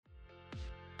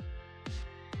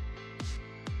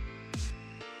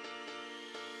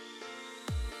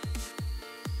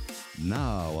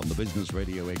Now on the Business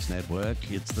Radio X Network,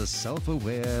 it's the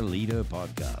Self-Aware Leader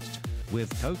Podcast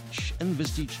with Coach and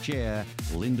Vistage Chair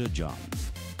Linda John.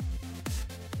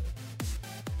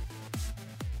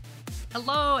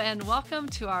 Hello and welcome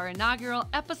to our inaugural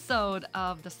episode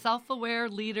of the Self-Aware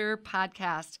Leader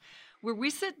Podcast, where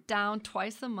we sit down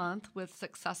twice a month with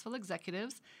successful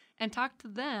executives and talk to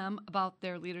them about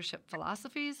their leadership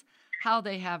philosophies, how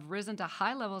they have risen to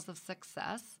high levels of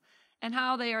success, and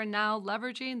how they are now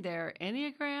leveraging their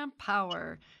Enneagram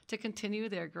power to continue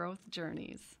their growth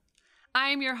journeys. I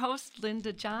am your host,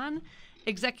 Linda John,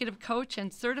 executive coach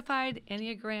and certified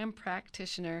Enneagram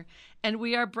practitioner, and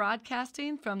we are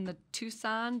broadcasting from the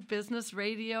Tucson Business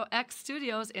Radio X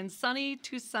studios in sunny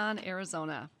Tucson,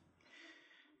 Arizona.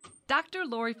 Dr.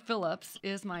 Lori Phillips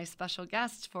is my special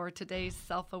guest for today's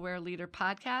Self-Aware Leader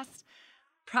Podcast,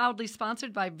 proudly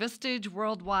sponsored by Vistage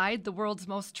Worldwide, the world's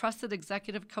most trusted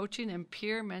executive coaching and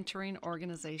peer mentoring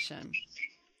organization.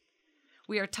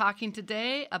 We are talking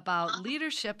today about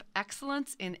leadership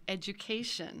excellence in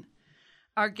education.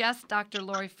 Our guest, Dr.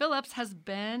 Lori Phillips, has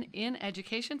been in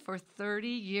education for 30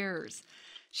 years.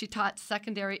 She taught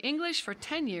secondary English for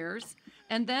 10 years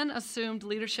and then assumed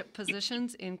leadership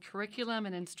positions in curriculum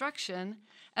and instruction,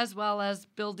 as well as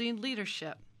building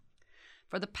leadership.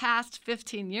 For the past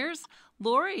 15 years,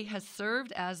 Lori has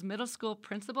served as middle school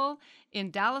principal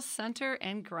in Dallas Center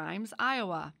and Grimes,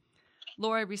 Iowa.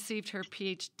 Lori received her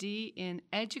PhD in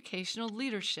educational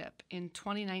leadership in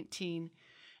 2019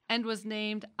 and was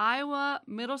named Iowa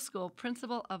Middle School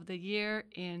Principal of the Year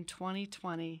in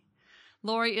 2020.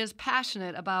 Lori is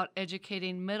passionate about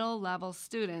educating middle-level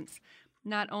students,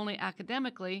 not only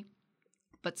academically,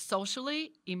 but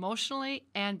socially, emotionally,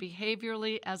 and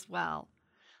behaviorally as well.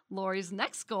 Lori's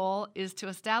next goal is to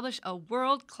establish a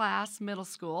world-class middle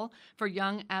school for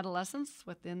young adolescents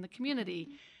within the community,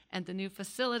 and the new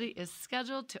facility is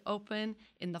scheduled to open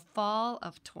in the fall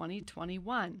of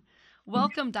 2021.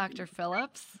 Welcome, Dr.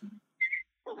 Phillips.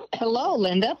 Hello,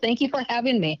 Linda. Thank you for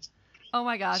having me. Oh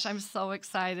my gosh, I'm so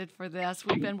excited for this.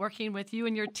 We've been working with you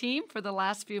and your team for the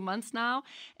last few months now,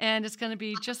 and it's going to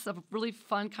be just a really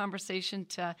fun conversation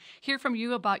to hear from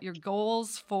you about your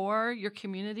goals for your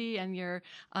community and your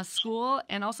school,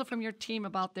 and also from your team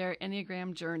about their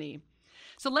Enneagram journey.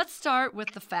 So let's start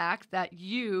with the fact that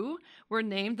you were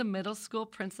named the Middle School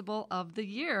Principal of the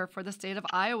Year for the state of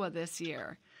Iowa this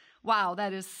year. Wow,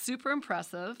 that is super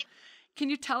impressive. Can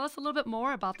you tell us a little bit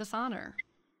more about this honor?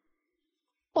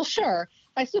 Well, sure.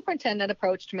 My superintendent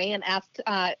approached me and asked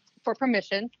for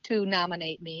permission to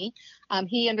nominate me.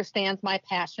 He understands my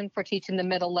passion for teaching the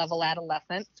middle level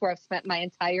adolescents, where I've spent my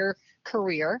entire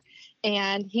career,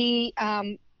 and he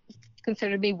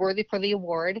considered me worthy for the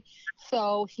award.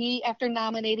 So he, after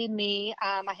nominating me,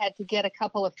 I had to get a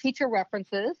couple of teacher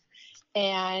references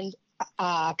and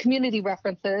community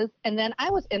references, and then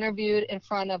I was interviewed in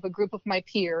front of a group of my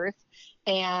peers,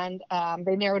 and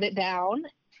they narrowed it down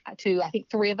to, I think,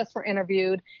 3 of us were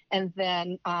interviewed, and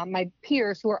then my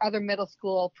peers, who are other middle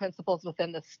school principals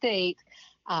within the state,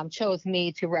 chose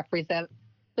me to represent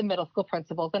the middle school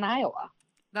principals in Iowa.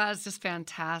 That is just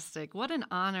fantastic. What an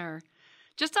honor.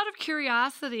 Just out of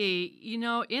curiosity,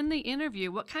 in the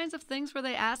interview, what kinds of things were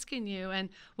they asking you, and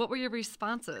what were your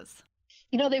responses?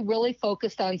 They really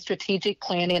focused on strategic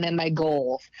planning and my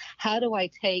goals. How do I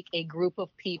take a group of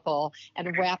people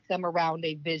and wrap them around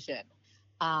a vision?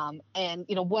 And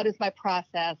what is my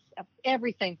process of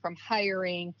everything from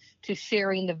hiring to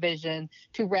sharing the vision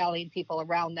to rallying people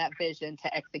around that vision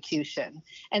to execution.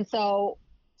 And so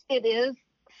it is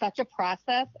such a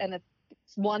process, and it's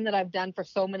one that I've done for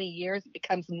so many years. It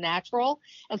becomes natural.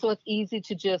 And so it's easy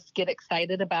to just get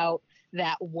excited about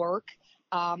that work.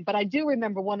 But I do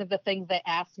remember one of the things they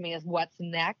asked me is what's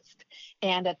next.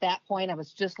 And at that point, I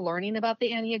was just learning about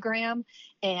the Enneagram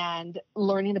and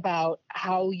learning about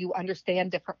how you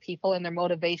understand different people and their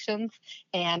motivations.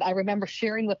 And I remember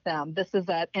sharing with them, this is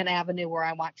an avenue where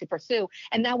I want to pursue.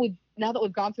 And now that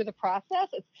we've gone through the process,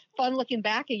 it's fun looking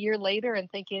back a year later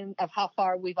and thinking of how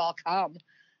far we've all come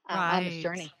on this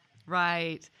journey.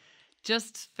 Right.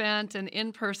 Just spent an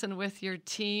in-person with your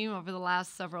team over the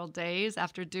last several days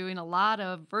after doing a lot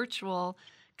of virtual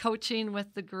coaching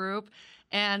with the group.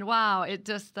 And wow, it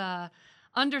just the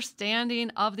understanding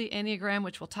of the Enneagram,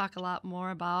 which we'll talk a lot more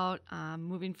about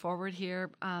moving forward here.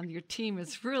 Your team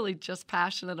is really just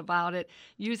passionate about it,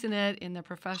 using it in their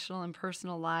professional and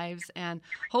personal lives. And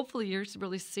hopefully you're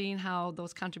really seeing how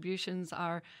those contributions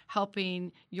are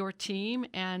helping your team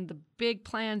and the big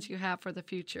plans you have for the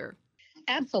future.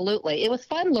 Absolutely. It was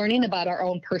fun learning about our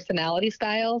own personality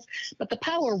styles, but the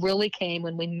power really came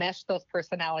when we meshed those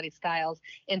personality styles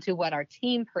into what our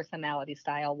team personality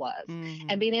style was. Mm-hmm.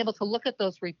 And being able to look at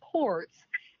those reports,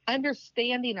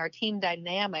 understanding our team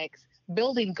dynamics,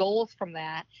 building goals from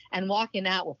that, and walking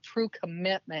out with true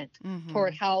commitment Mm-hmm.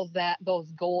 toward how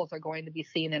those goals are going to be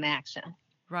seen in action.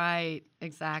 Right,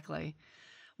 exactly.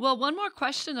 Well, one more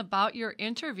question about your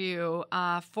interview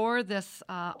for this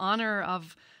honor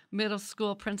of Middle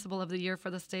School Principal of the Year for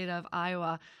the state of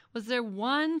Iowa. Was there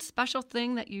one special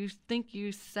thing that you think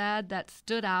you said that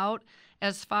stood out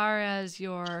as far as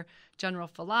your general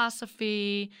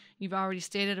philosophy? You've already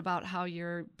stated about how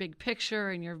your big picture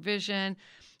and your vision.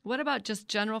 What about just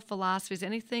general philosophies?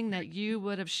 Anything that you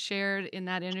would have shared in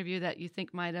that interview that you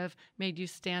think might have made you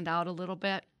stand out a little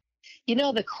bit? You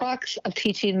know, the crux of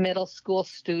teaching middle school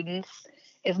students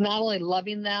is not only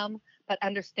loving them, but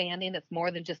understanding it's more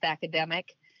than just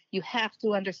academic. You have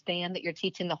to understand that you're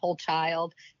teaching the whole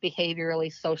child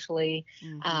behaviorally, socially,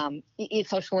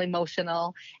 social,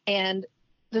 emotional. And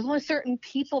there's only certain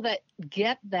people that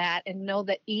get that and know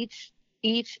that each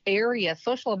area,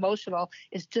 social emotional,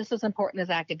 is just as important as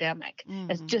academic.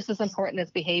 It's just as important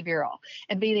as behavioral.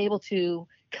 And being able to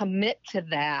commit to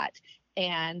that,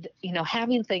 and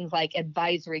having things like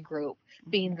advisory group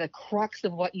being the crux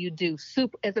of what you do,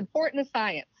 super as important as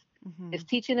science, is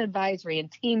teaching advisory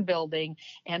and team building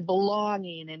and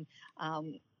belonging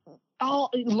and all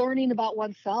learning about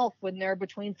oneself when they're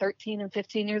between 13 and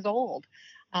 15 years old.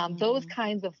 Those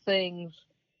kinds of things.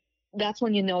 That's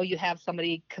when you know you have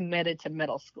somebody committed to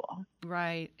middle school.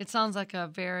 Right. It sounds like a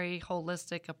very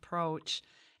holistic approach.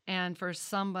 And for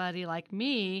somebody like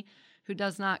me who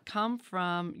does not come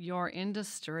from your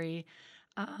industry,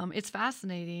 it's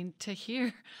fascinating to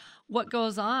hear what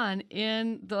goes on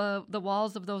in the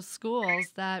walls of those schools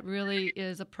that really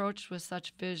is approached with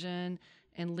such vision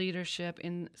and leadership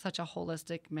in such a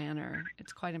holistic manner.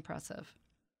 It's quite impressive.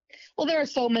 Well, there are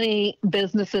so many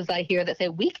businesses I hear that say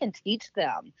we can teach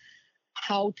them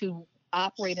how to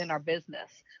operate in our business.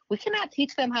 We cannot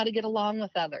teach them how to get along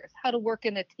with others, how to work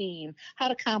in a team, how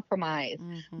to compromise.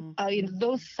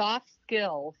 Those soft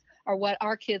skills are what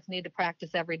our kids need to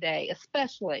practice every day,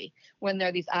 especially when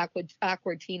they're these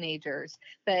awkward teenagers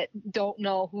that don't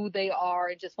know who they are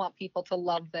and just want people to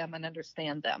love them and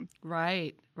understand them.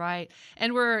 Right, right.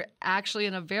 And we're actually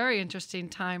in a very interesting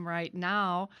time right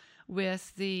now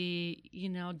with the,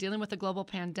 dealing with the global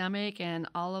pandemic and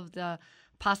all of the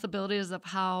possibilities of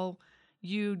how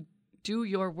you do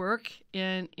your work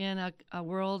in a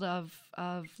world of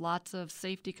lots of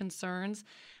safety concerns.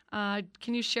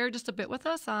 Can you share just a bit with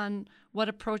us on what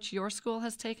approach your school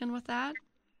has taken with that?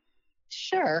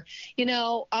 Sure.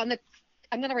 I'm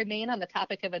going to remain on the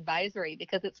topic of advisory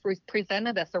because it's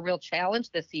presented us a real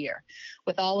challenge this year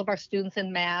with all of our students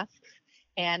in masks.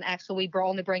 And actually, we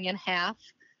only bring in half.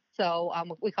 So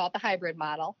we call it the hybrid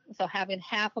model. So having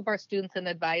half of our students in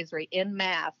advisory in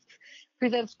masks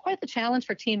presents quite the challenge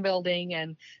for team building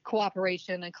and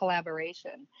cooperation and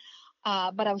collaboration.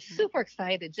 But I was super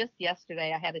excited. Just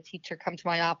yesterday, I had a teacher come to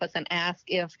my office and ask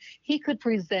if he could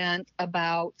present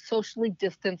about socially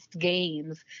distanced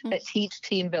games that teach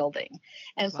team building.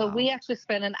 And so we actually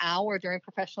spent an hour during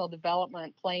professional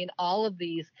development playing all of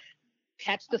these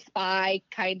catch the spy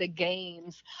kind of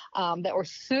games that were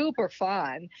super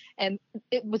fun. And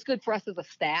it was good for us as a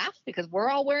staff because we're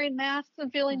all wearing masks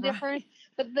and feeling different.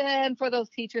 But then for those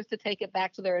teachers to take it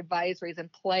back to their advisories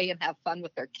and play and have fun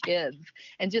with their kids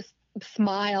and just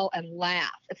smile and laugh.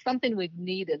 It's something we've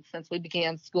needed since we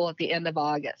began school at the end of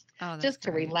August. Just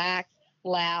to relax,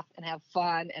 laugh, and have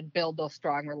fun and build those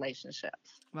strong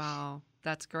relationships. Wow,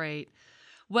 that's great.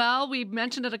 Well, we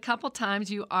mentioned it a couple times.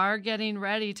 You are getting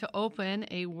ready to open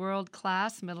a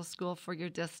world-class middle school for your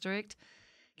district.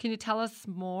 Can you tell us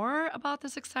more about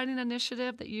this exciting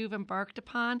initiative that you've embarked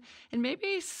upon, and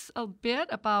maybe a bit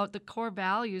about the core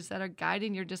values that are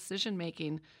guiding your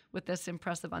decision-making with this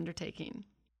impressive undertaking?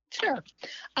 Sure.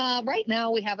 Right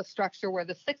now, we have a structure where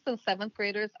the 6th and 7th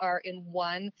graders are in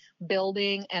one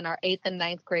building and our 8th and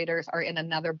 9th graders are in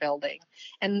another building.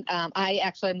 And I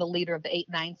actually am the leader of the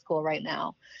 8-9 school right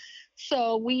now.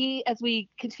 So as we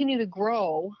continue to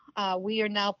grow, we are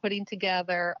now putting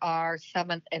together our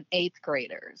 7th and 8th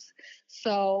graders.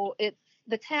 So it's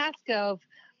the task of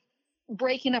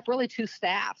breaking up really two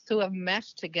staffs who have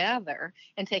meshed together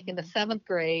and taking the 7th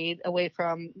grade away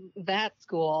from that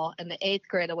school and the 8th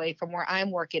grade away from where I'm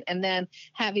working, and then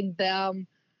having them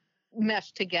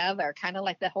mesh together, kind of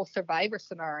like that whole Survivor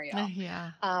scenario.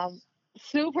 Yeah.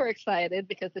 Super excited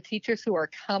because the teachers who are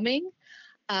coming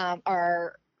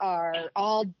are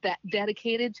all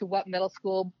dedicated to what middle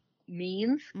school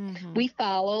means. Mm-hmm. We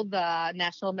follow the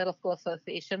National Middle School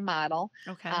Association model.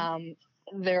 Okay.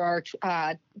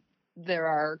 There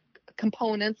are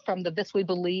components from the This We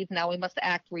Believe, Now We Must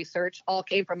Act research, all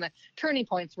came from the Turning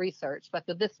Points research, but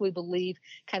the This We Believe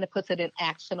kind of puts it in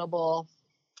actionable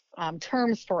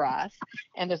terms for us.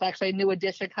 And there's actually a new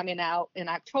edition coming out in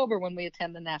October when we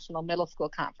attend the National Middle School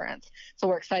Conference. So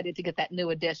we're excited to get that new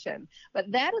edition.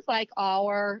 But that is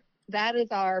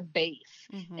our base.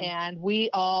 Mm-hmm. And we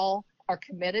all are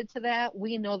committed to that.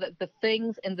 We know that the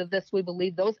things in the This We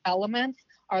Believe, those elements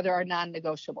are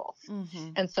non-negotiables.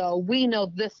 Mm-hmm. And so we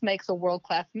know this makes a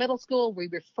world-class middle school. We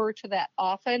refer to that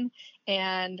often.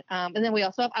 And then we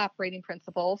also have operating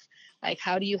principles, like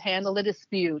how do you handle a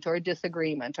dispute or a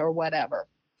disagreement or whatever.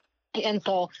 And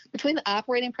so between the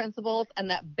operating principles and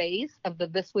that base of the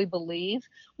This We Believe,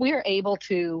 we are able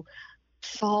to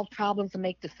solve problems and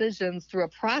make decisions through a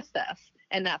process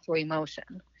and not through emotion.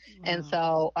 Wow. And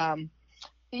so,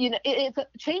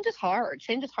 change is hard.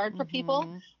 Change is hard for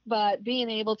people, but being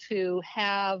able to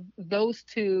have those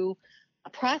two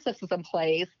processes in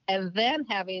place and then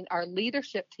having our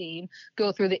leadership team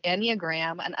go through the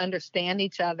Enneagram and understand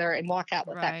each other and walk out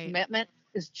with that commitment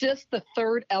is just the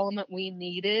third element we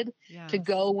needed to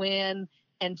go in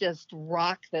and just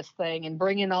rock this thing and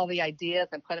bring in all the ideas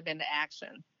and put them into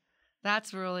action.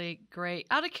 That's really great.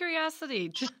 Out of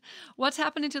curiosity, what's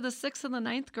happening to the 6th and the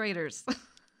 9th graders?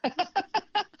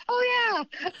 Oh,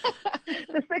 yeah.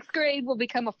 The 6th grade will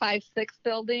become a 5-6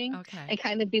 building and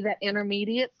kind of be that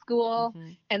intermediate school.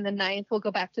 Mm-hmm. And the 9th will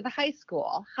go back to the high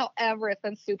school. However, it's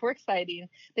been super exciting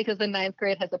because the 9th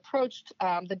grade has approached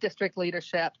the district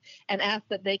leadership and asked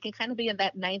that they can kind of be in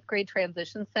that 9th grade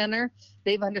transition center.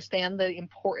 They've understand the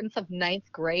importance of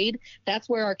 9th grade. That's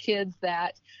where our kids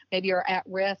that maybe are at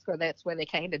risk or that's where they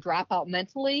kind of drop out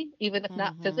mentally, even if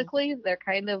not physically, they're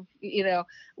kind of,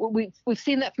 we've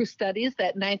seen that through studies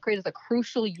that 9th grade is a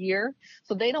crucial year.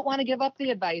 So they don't want to give up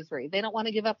the advisory. They don't want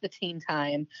to give up the teen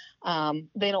time.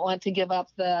 They don't want to give up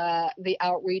the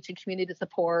outreach and community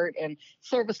support and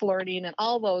service learning and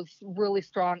all those really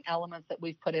strong elements that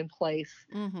we've put in place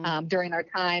during our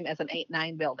time as an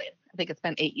 8-9 building. I think it's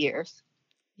been 8 years.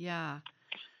 Yeah,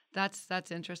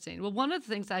 that's interesting. Well, one of the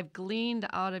things I've gleaned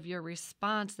out of your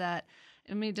response that,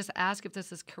 let me just ask if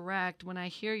this is correct. When I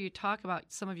hear you talk about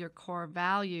some of your core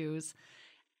values,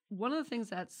 one of the things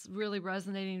that's really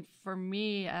resonating for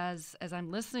me as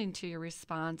I'm listening to your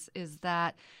response is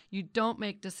that you don't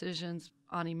make decisions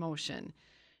on emotion.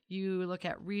 You look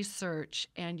at research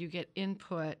and you get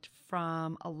input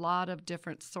from a lot of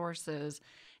different sources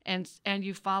and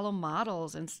you follow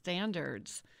models and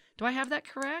standards. Do I have that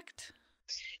correct?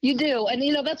 You do. And,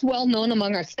 that's well known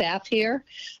among our staff here.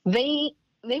 They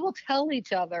will tell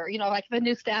each other, like if a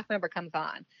new staff member comes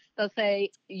on, they'll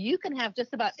say, you can have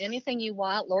just about anything you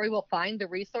want. Lori will find the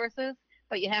resources,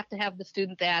 but you have to have the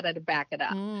student data to back it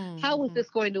up. Mm-hmm. How is this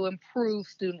going to improve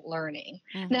student learning?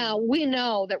 Mm-hmm. Now, we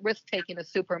know that risk-taking is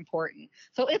super important.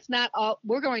 So it's not all,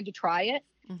 we're going to try it,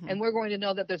 and we're going to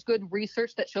know that there's good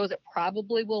research that shows it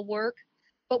probably will work.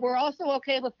 But we're also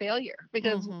okay with failure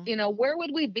because, where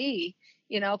would we be,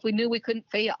 if we knew we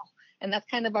couldn't fail? And that's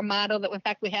kind of our motto that, in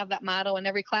fact, we have that motto in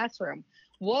every classroom.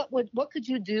 What could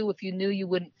you do if you knew you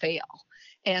wouldn't fail?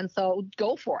 And so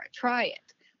go for it, try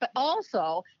it. But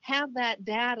also have that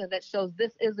data that shows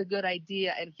this is a good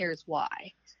idea and here's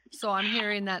why. So I'm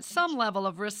hearing that some level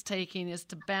of risk-taking is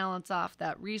to balance off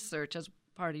that research as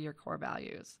part of your core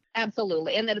values.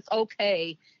 Absolutely. And that it's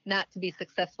okay not to be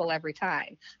successful every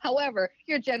time. However,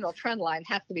 your general trend line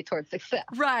has to be towards success.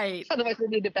 Right. Otherwise, we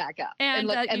need to back up and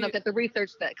look at the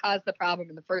research that caused the problem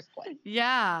in the first place.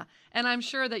 Yeah. And I'm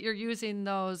sure that you're using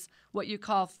those, what you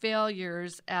call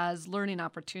failures, as learning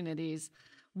opportunities.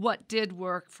 What did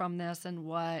work from this and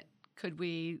what could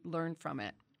we learn from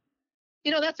it?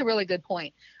 That's a really good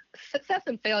point. Success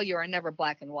and failure are never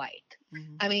black and white.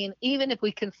 Mm-hmm. I mean, even if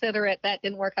we consider it that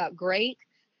didn't work out great,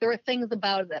 there are things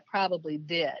about it that probably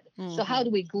did. Mm-hmm. So how do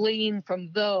we glean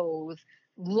from those,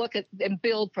 look at and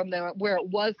build from there where it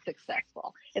was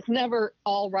successful? It's never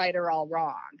all right or all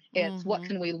wrong. It's what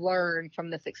can we learn from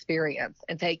this experience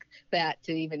and take that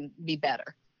to even be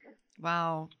better.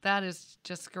 Wow, that is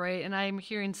just great. And I'm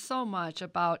hearing so much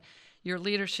about your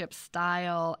leadership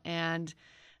style and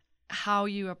how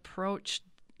you approach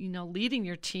leading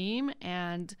your team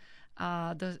and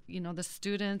the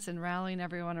students and rallying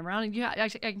everyone around.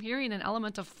 And I'm hearing an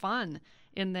element of fun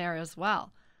in there as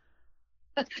well.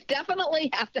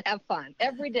 Definitely have to have fun.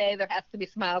 Every day there has to be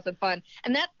smiles and fun.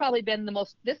 And that's probably been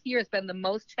this year has been the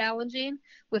most challenging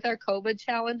with our COVID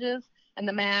challenges and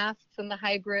the masks and the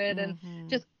hybrid and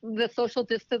just the social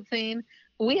distancing.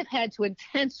 we have had to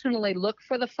intentionally look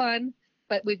for the fun,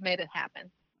 but we've made it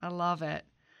happen. I love it.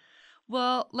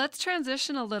 Well, let's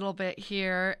transition a little bit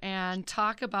here and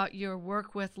talk about your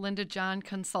work with Linda John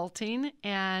Consulting.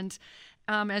 And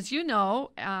as you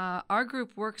know, our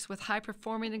group works with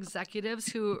high-performing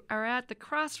executives who are at the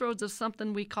crossroads of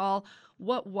something we call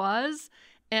what was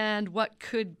and what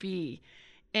could be.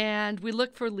 And we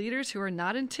look for leaders who are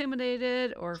not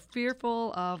intimidated or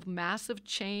fearful of massive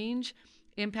change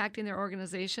impacting their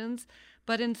organizations,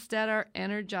 but instead are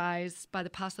energized by the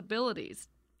possibilities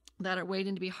that are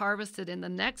waiting to be harvested in the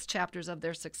next chapters of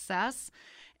their success,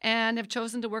 and have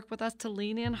chosen to work with us to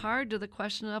lean in hard to the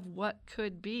question of what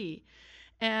could be.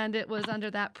 And it was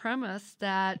under that premise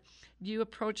that you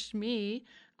approached me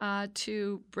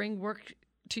to bring work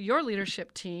to your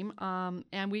leadership team,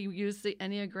 and we use the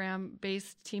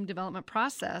Enneagram-based team development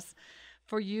process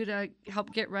for you to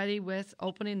help get ready with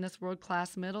opening this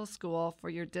world-class middle school for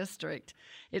your district.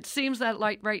 It seems that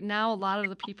like right now, a lot of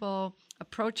the people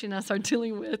approaching us are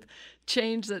dealing with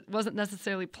change that wasn't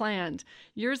necessarily planned.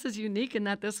 Yours is unique in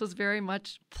that this was very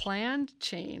much planned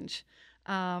change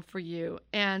for you.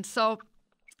 And so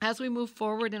as we move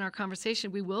forward in our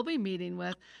conversation, we will be meeting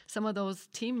with some of those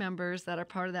team members that are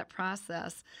part of that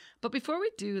process. But before we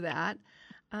do that,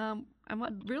 I'm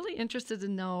really interested to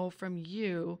know from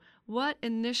you what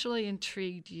initially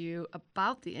intrigued you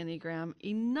about the Enneagram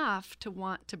enough to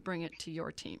want to bring it to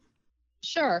your team.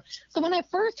 Sure. So when I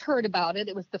first heard about it,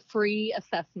 it was the free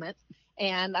assessment.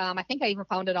 And I think I even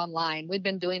found it online. We'd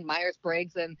been doing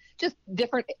Myers-Briggs and just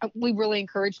different. We really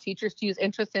encourage teachers to use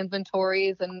interest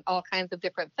inventories and all kinds of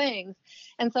different things.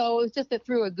 And so it was just that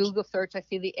through a Google search, I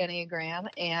see the Enneagram,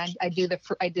 and I did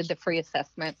the free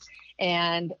assessment,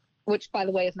 and which, by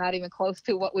the way, is not even close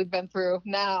to what we've been through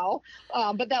now.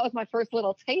 But that was my first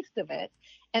little taste of it.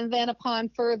 And then upon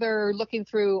further looking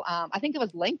through, I think it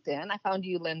was LinkedIn, I found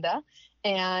you, Linda,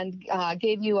 and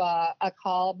gave you a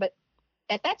call. But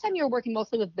at that time, you were working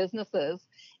mostly with businesses,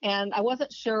 and I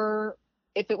wasn't sure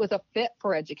if it was a fit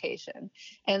for education.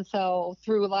 And so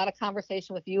through a lot of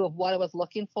conversation with you of what I was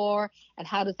looking for and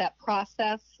how does that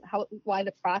process, why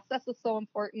the process is so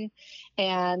important.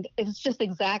 And it's just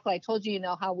exactly, I told you,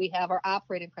 how we have our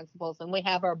operating principles and we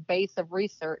have our base of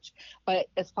research, but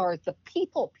as far as the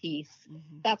people piece,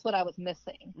 that's what I was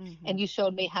missing. And you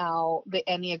showed me how the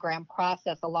Enneagram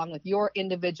process, along with your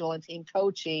individual and team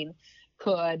coaching,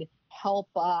 could help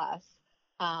us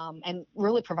and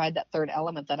really provide that third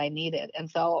element that I needed. And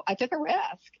so I took a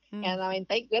risk. And I mean,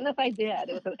 thank goodness I did.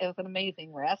 It was an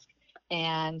amazing risk.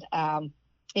 And,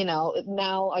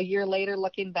 now a year later,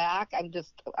 looking back,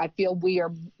 I feel we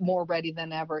are more ready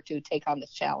than ever to take on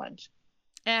this challenge.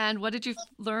 And what did you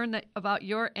learn about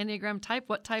your Enneagram type?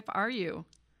 What type are you?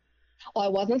 Well, I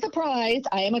wasn't surprised.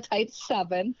 I am a type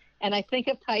 7, and I think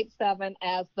of type 7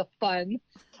 as the fun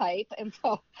type. And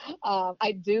so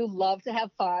I do love to have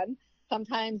fun.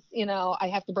 Sometimes, I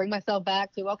have to bring myself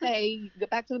back to, okay, get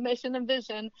back to the mission and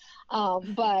vision.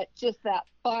 But just that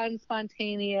fun,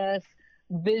 spontaneous,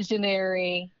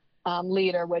 visionary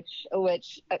leader, which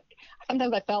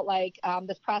sometimes I felt like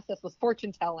this process was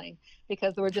fortune telling,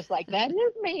 because they were just like, that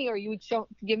is me. Or you would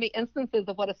give me instances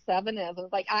of what a 7 is. And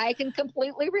it's like, I can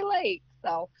completely relate.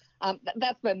 So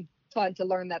that's been fun to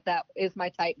learn that is my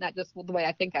type, not just the way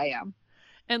I think I am.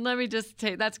 And let me just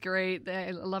say, that's great.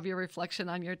 I love your reflection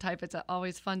on your type. It's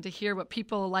always fun to hear what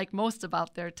people like most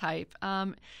about their type.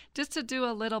 Just to do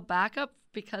a little backup,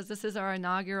 because this is our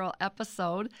inaugural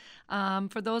episode,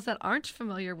 for those that aren't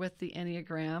familiar with the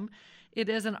Enneagram, it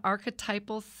is an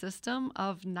archetypal system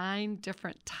of 9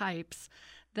 different types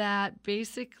that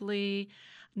basically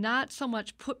not so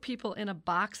much put people in a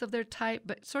box of their type,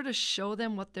 but sort of show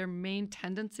them what their main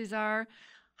tendencies are,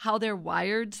 how they're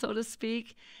wired, so to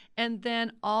speak, and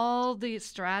then all the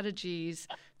strategies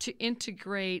to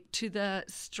integrate to the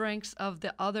strengths of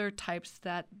the other types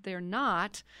that they're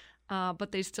not,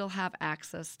 but they still have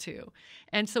access to.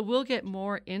 And so we'll get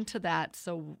more into that.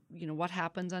 So, what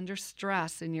happens under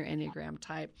stress in your Enneagram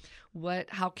type?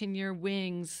 How can your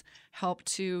wings help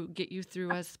to get you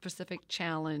through a specific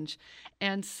challenge?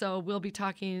 And so we'll be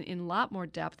talking in a lot more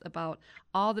depth about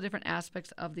all the different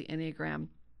aspects of the Enneagram.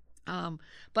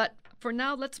 But for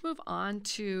now, let's move on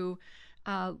to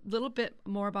a little bit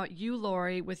more about you,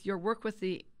 Lori, with your work with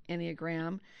the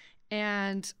Enneagram.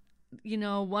 And,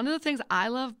 one of the things I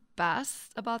love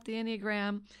best about the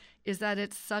Enneagram is that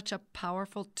it's such a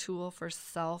powerful tool for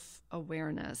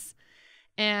self-awareness.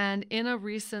 And in a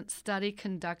recent study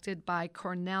conducted by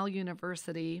Cornell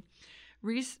University,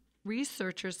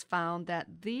 researchers found that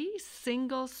the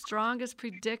single strongest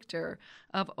predictor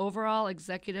of overall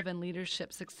executive and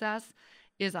leadership success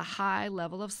is a high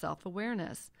level of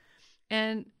self-awareness.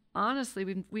 And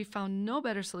honestly, we found no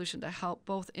better solution to help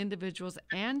both individuals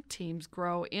and teams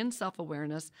grow in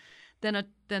self-awareness than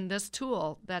this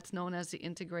tool that's known as the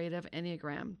Integrative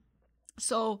Enneagram.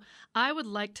 So I would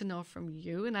like to know from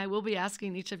you, and I will be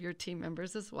asking each of your team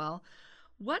members as well,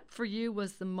 what for you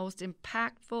was the most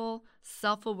impactful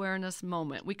self-awareness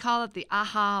moment? We call it the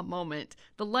aha moment.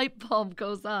 The light bulb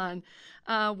goes on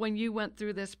when you went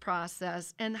through this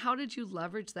process. And how did you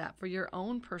leverage that for your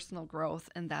own personal growth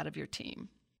and that of your team?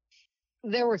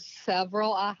 There were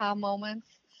several aha moments.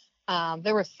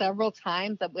 There were several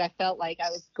times that I felt like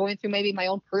I was going through maybe my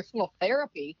own personal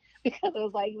therapy because it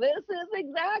was like, this is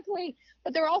exactly.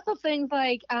 But there were also things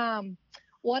like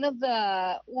one of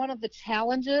the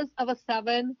challenges of a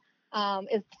 7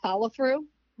 is follow through,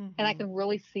 and I can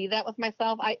really see that with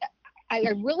myself. I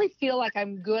really feel like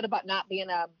I'm good about not being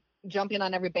jumping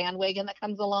on every bandwagon that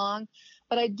comes along,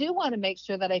 but I do want to make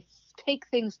sure that I take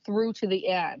things through to the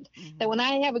end. That when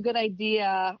I have a good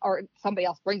idea, or somebody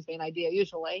else brings me an idea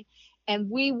usually, and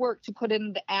we work to put it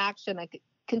into action, I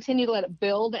continue to let it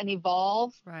build and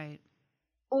evolve. Right.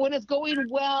 When it's going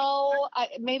well,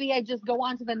 maybe I just go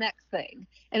on to the next thing.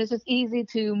 And it's just easy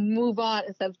to move on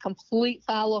instead of complete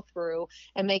follow through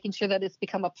and making sure that it's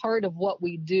become a part of what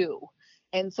we do.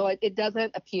 And so it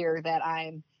doesn't appear that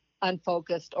I'm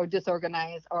unfocused or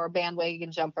disorganized or a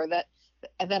bandwagon jumper,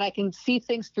 that I can see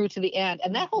things through to the end.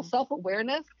 And that whole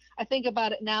self-awareness, I think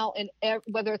about it now, in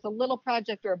whether it's a little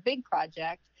project or a big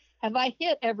project, have I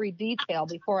hit every detail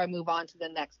before I move on to the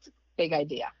next big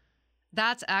idea?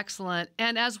 That's excellent.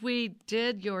 And as we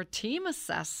did your team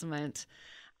assessment,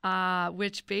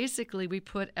 which basically we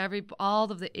put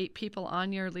all of the 8 people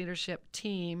on your leadership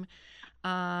team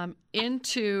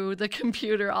into the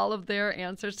computer, all of their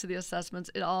answers to the assessments,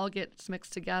 it all gets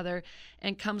mixed together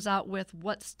and comes out with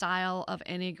what style of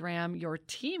Enneagram your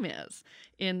team is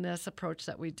in this approach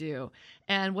that we do.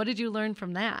 And what did you learn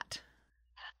from that?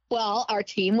 Well, our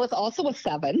team was also a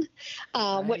 7,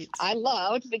 Right. which I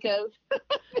loved because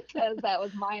that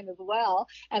was mine as well.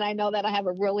 And I know that I have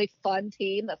a really fun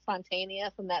team that's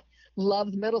spontaneous and that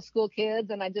loves middle school kids.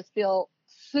 And I just feel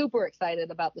super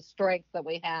excited about the strengths that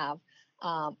we have.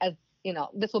 As you know,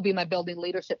 this will be my building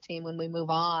leadership team when we move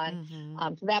on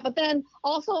to that. But then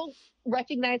also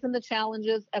recognizing the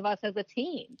challenges of us as a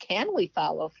team. Can we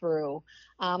follow through?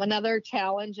 Another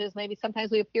challenge is maybe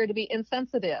sometimes we appear to be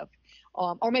insensitive.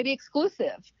 Or maybe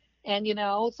exclusive. And,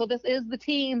 so this is the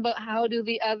team, but how do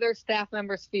the other staff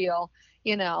members feel,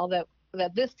 that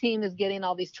this team is getting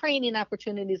all these training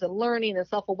opportunities and learning and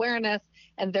self-awareness,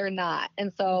 and they're not.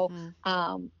 And so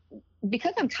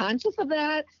because I'm conscious of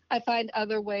that, I find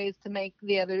other ways to make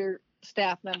the other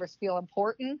staff members feel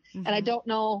important. And I don't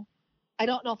know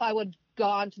if I would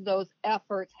gone to those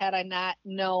efforts had I not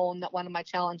known that one of my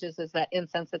challenges is that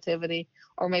insensitivity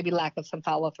or maybe lack of some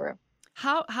follow-through.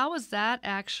 How was that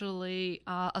actually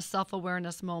a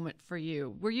self-awareness moment for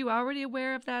you? Were you already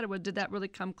aware of that, or did that really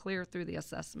come clear through the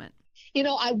assessment?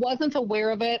 I wasn't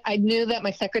aware of it. I knew that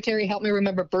my secretary helped me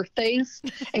remember birthdays.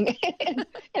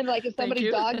 and like if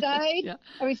somebody's dog died, yeah.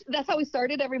 I mean, that's how we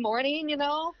started every morning,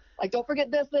 like, don't forget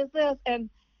this. And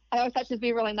I always thought she was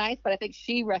being really nice, but I think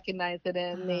she recognized it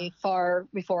in me far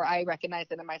before I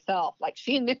recognized it in myself. Like,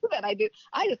 she knew that I do.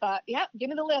 I just thought, yeah, give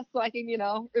me the list so I can,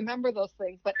 remember those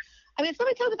things. But I mean, if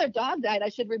somebody tells me their dog died, I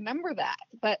should remember that.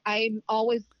 But I'm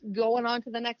always going on to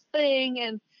the next thing.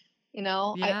 And,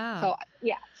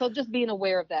 so just being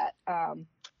aware of that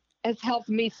has helped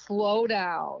me slow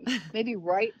down, maybe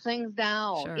write things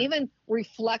down, even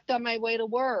reflect on my way to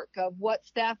work of what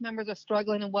staff members are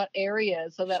struggling in what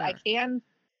areas so that I can,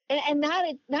 and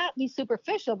not be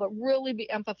superficial, but really be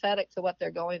empathetic to what they're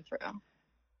going through.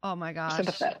 Oh my gosh.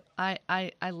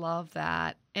 I love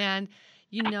that. And,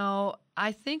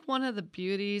 I think one of the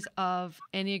beauties of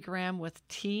Enneagram with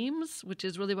teams, which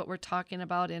is really what we're talking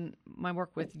about in my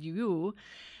work with you,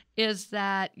 is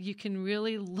that you can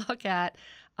really look at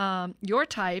your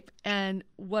type and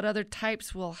what other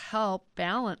types will help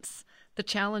balance the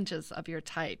challenges of your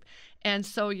type. And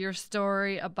so your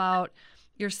story about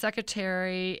your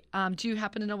secretary, do you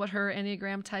happen to know what her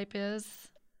Enneagram type is?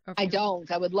 I don't.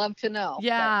 I would love to know.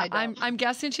 Yeah, I'm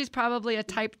guessing she's probably a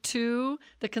type 2,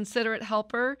 the considerate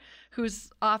helper,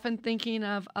 who's often thinking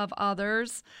of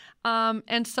others.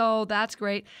 And so that's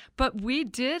great. But we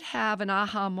did have an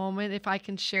aha moment, if I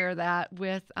can share that,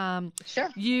 with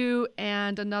you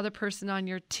and another person on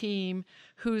your team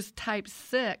who's type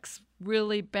 6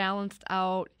 really balanced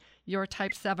out your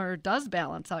type 7, or does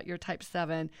balance out your type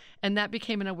 7. And that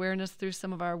became an awareness through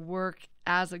some of our work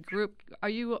as a group. Are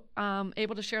you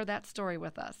able to share that story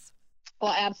with us?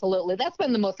 Well, absolutely. That's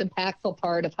been the most impactful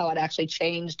part of how it actually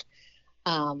changed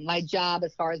my job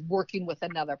as far as working with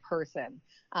another person.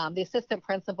 The assistant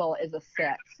principal is a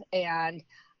 6, and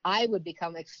I would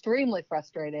become extremely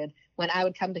frustrated when I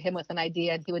would come to him with an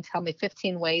idea and he would tell me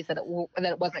 15 ways that it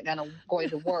wasn't going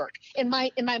to work in my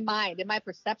mind, in my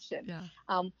perception.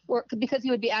 Yeah. Because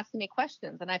he would be asking me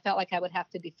questions, and I felt like I would have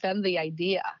to defend the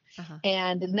idea. Uh-huh.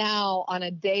 And now on a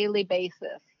daily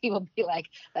basis, he will be like,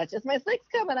 "That's just my 6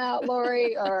 coming out,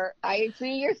 Lori," or "I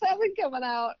see your 7 coming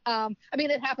out."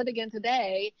 It happened again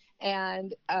today,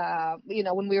 and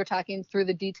when we were talking through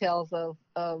the details of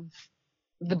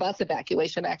the bus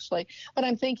evacuation, actually. But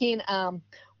I'm thinking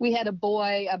we had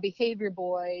a behavior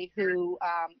boy who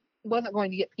wasn't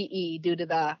going to get PE due to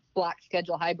the block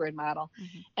schedule hybrid model.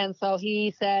 Mm-hmm. And so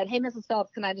he said, "Hey, Mrs.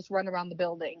 Phelps, can I just run around the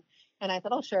building?" And I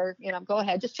said, "Oh, sure. Go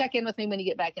ahead. Just check in with me when you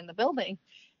get back in the building."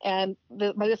 And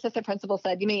my assistant principal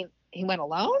said, "You mean he went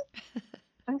alone?"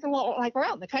 I said, "Well, like, we're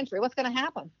out in the country. What's going to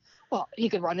happen?" "Well, he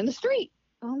could run in the street."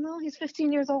 "Oh, no, he's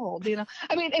 15 years old, And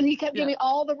he kept giving me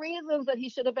all the reasons that he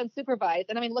should have been supervised.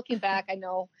 And looking back, I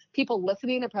know people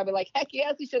listening are probably like, heck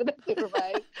yes, he should have been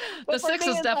supervised. The 6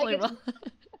 is definitely wrong.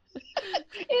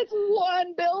 It's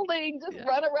one building. Just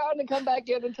run around and come back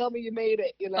in and tell me you made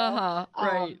it,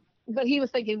 Right. But he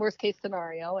was thinking worst case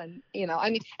scenario. And,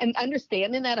 and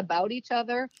understanding that about each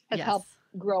other has helped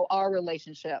grow our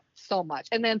relationship so much.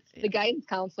 And then the guidance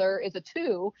counselor is a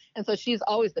 2, and so she's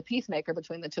always the peacemaker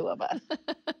between the 2 of us.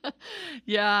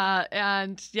 Yeah,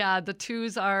 and the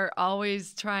 2s are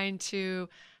always trying to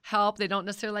help. They don't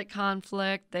necessarily like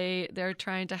conflict. They're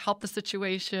trying to help the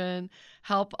situation,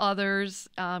 help others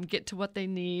get to what they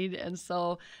need, and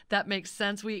so that makes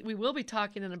sense. We will be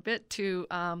talking in a bit to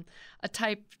a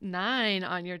type 9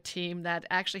 on your team that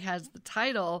actually has the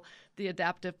title the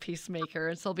adaptive peacemaker,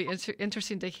 and so it'll be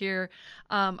interesting to hear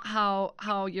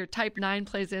how your type 9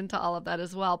 plays into all of that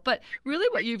as well. But really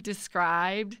what you've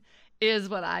described is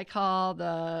what I call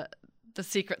the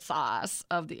secret sauce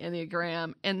of the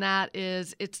Enneagram, and that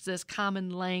is it's this common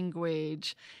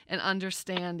language and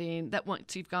understanding that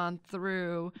once you've gone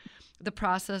through the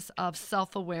process of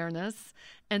self-awareness,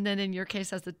 and then in your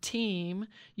case as a team,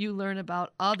 you learn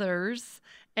about others,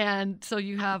 and so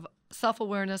you have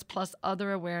self-awareness plus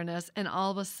other awareness, and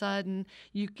all of a sudden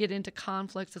you get into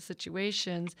conflicts of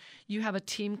situations. You have a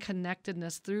team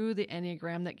connectedness through the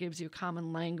Enneagram that gives you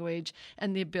common language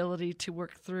and the ability to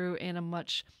work through in a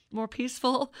much more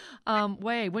peaceful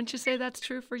way. Wouldn't you say that's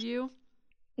true for you?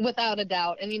 Without a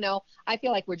doubt. And, I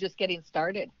feel like we're just getting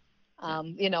started.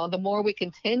 The more we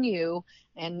continue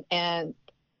and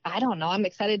I don't know, I'm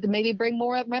excited to maybe bring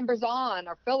more members on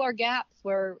or fill our gaps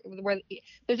where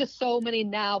there's just so many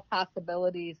now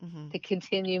possibilities to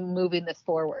continue moving this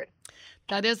forward.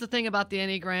 That is the thing about the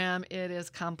Enneagram. It is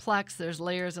complex. There's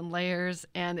layers and layers.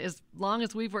 And as long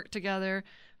as we've worked together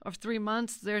for 3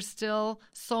 months, there's still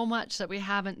so much that we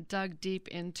haven't dug deep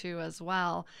into as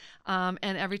well. And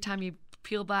every time you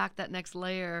peel back that next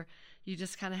layer, you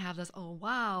just kind of have this, oh,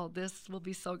 wow, this will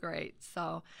be so great.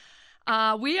 So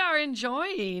we are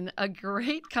enjoying a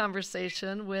great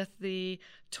conversation with the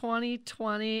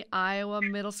 2020 Iowa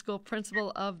Middle School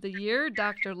Principal of the Year,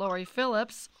 Dr. Lori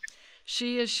Phillips.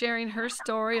 She is sharing her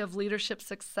story of leadership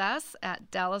success at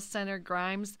Dallas Center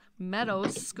Grimes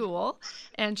Meadows School,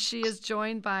 and she is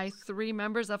joined by 3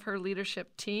 members of her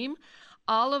leadership team,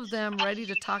 all of them ready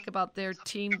to talk about their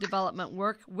team development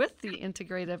work with the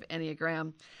Integrative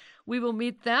Enneagram. We will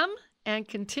meet them and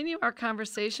continue our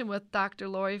conversation with Dr.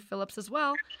 Lori Phillips as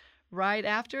well, right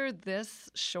after this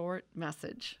short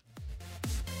message.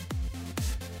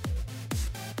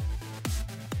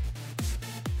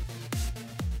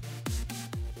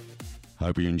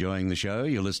 Hope you're enjoying the show.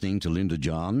 You're listening to Linda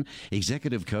John,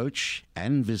 Executive Coach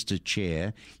and Vista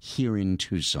Chair here in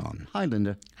Tucson. Hi,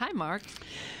 Linda. Hi, Mark.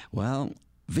 Well,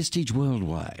 Vistage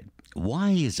Worldwide.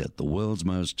 Why is it the world's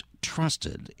most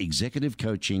trusted executive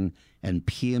coaching and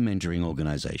peer mentoring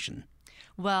organization?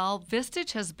 Well,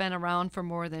 Vistage has been around for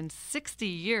more than 60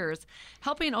 years,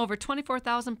 helping over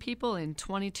 24,000 people in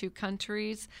 22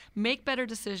 countries make better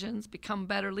decisions, become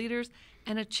better leaders,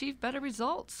 and achieve better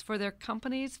results for their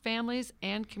companies, families,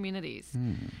 and communities.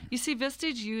 You see,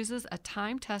 Vistage uses a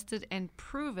time-tested and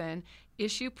proven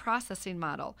issue processing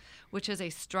model, which is a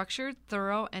structured,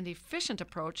 thorough, and efficient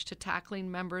approach to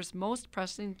tackling members' most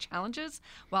pressing challenges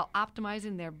while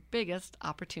optimizing their biggest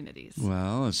opportunities.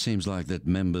 Well, it seems like that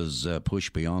members push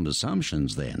beyond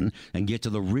assumptions then and get to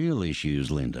the real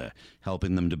issues, Linda,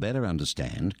 helping them to better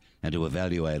understand and to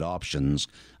evaluate options,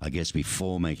 I guess,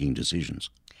 before making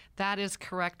decisions. That is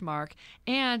correct, Mark.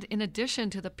 And in addition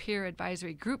to the peer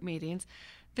advisory group meetings,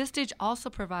 Vistage also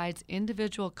provides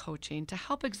individual coaching to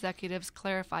help executives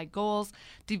clarify goals,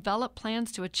 develop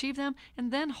plans to achieve them,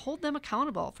 and then hold them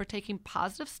accountable for taking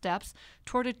positive steps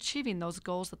toward achieving those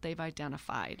goals that they've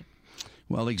identified.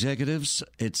 Well, executives,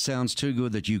 it sounds too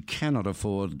good that you cannot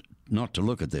afford not to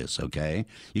look at this, okay?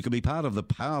 You can be part of the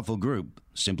powerful group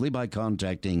simply by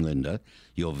contacting Linda,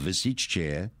 your Vistage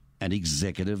chair and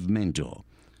executive mentor.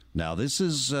 Now, this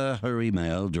is her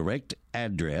email direct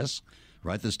address.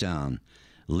 Write this down.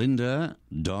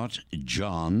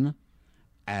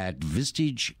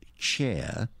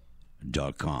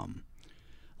 linda.john@vistagechair.com.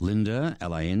 Linda,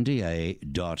 Linda,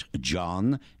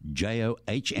 John,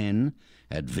 John,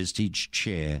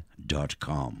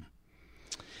 @vistagechair.com.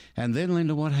 And then,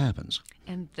 Linda, what happens?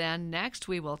 And then next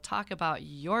we will talk about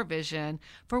your vision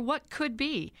for what could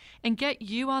be and get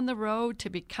you on the road to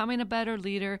becoming a better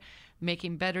leader,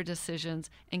 making better decisions,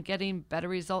 and getting better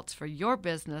results for your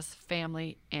business,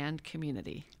 family, and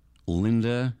community.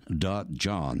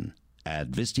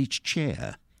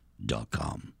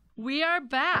 linda.john@vistagechair.com. We are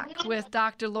back with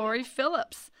Dr. Lori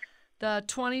Phillips, the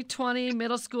 2020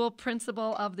 Middle School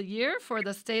Principal of the Year for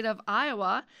the state of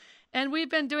Iowa. And we've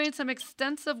been doing some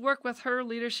extensive work with her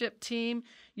leadership team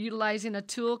utilizing a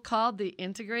tool called the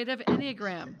Integrative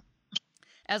Enneagram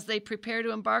as they prepare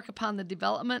to embark upon the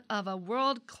development of a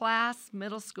world-class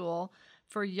middle school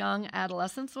for young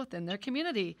adolescents within their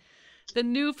community. The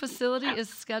new facility is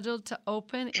scheduled to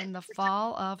open in the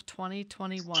fall of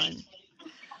 2021.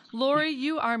 Lori,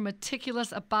 you are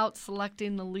meticulous about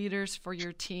selecting the leaders for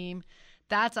your team.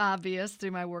 That's obvious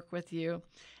through my work with you.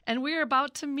 And we're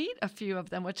about to meet a few of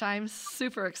them, which I'm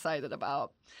super excited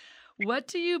about. What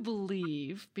do you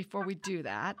believe, before we do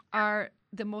that, are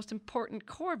the most important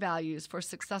core values for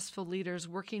successful leaders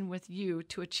working with you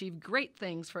to achieve great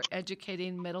things for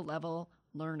educating middle-level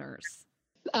learners?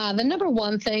 The number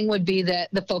one thing would be that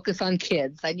the focus on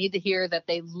kids. I need to hear that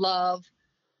they love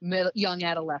young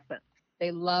adolescents.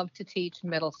 They love to teach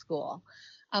middle school.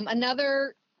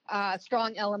 Another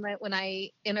strong element when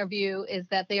I interview is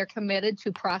that they are committed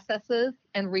to processes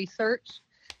and research,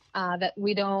 that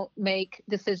we don't make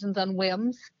decisions on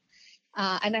whims.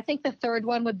 And I think the third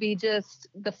one would be just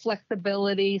the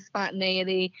flexibility,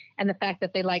 spontaneity, and the fact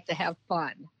that they like to have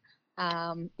fun.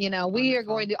 We are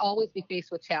going to always be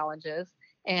faced with challenges,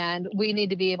 and we need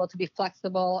to be able to be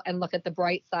flexible and look at the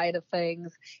bright side of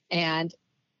things. And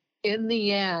in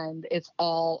the end, it's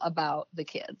all about the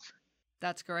kids.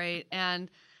 That's great. And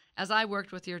as I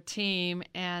worked with your team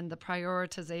and the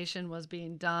prioritization was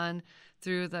being done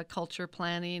through the culture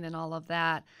planning and all of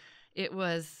that, it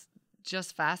was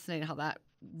just fascinating how that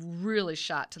really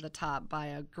shot to the top by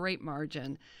a great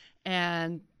margin.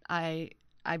 And I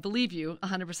believe you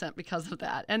 100% because of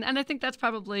that. And I think that's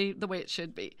probably the way it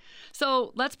should be.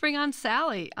 So let's bring on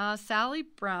Sally. Sally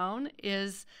Brown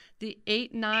is the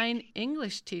 8-9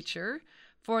 English teacher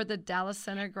for the Dallas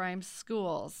Center Grimes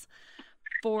Schools.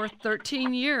 For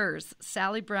 13 years,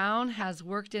 Sally Brown has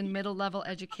worked in middle-level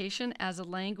education as a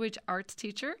language arts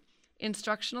teacher,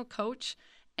 instructional coach,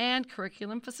 and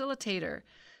curriculum facilitator.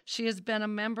 She has been a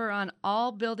member on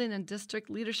all building and district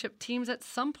leadership teams at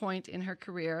some point in her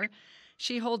career.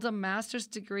 She holds a master's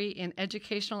degree in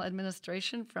educational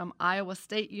administration from Iowa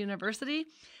State University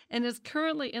and is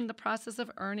currently in the process of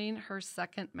earning her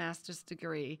second master's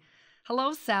degree.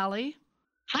 Hello, Sally.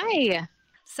 Hi.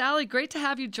 Sally, great to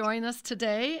have you join us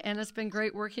today, and it's been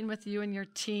great working with you and your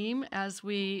team as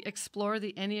we explore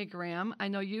the Enneagram. I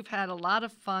know you've had a lot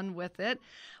of fun with it.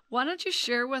 Why don't you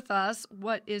share with us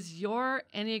what is your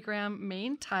Enneagram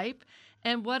main type,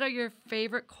 and what are your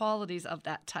favorite qualities of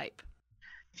that type?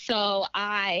 So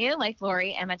I, like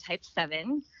Lori, am a type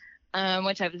 7,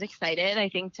 which I was excited, I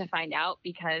think, to find out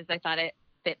because I thought it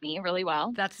fit me really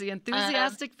well. That's the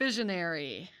enthusiastic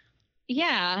visionary.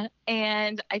 Yeah.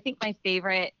 And I think my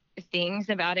favorite things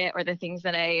about it, or the things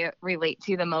that I relate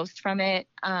to the most from it,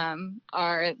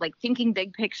 are like thinking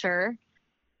big picture,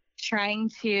 trying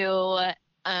to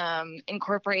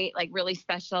incorporate like really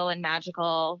special and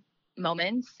magical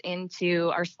moments into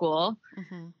our school,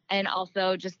 and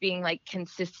also just being like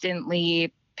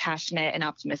consistently passionate and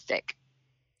optimistic.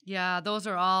 Yeah, those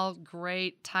are all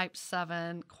great type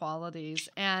 7 qualities.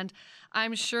 And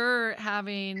I'm sure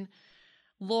having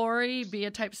Lori be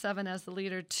a type 7 as the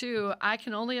leader too, I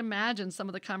can only imagine some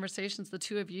of the conversations the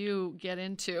two of you get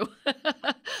into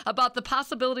about the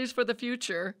possibilities for the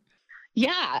future.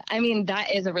 Yeah, I mean,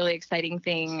 that is a really exciting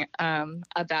thing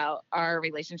about our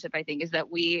relationship, I think, is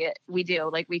that we do,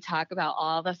 like, we talk about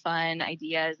all the fun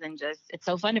ideas and just, it's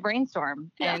so fun to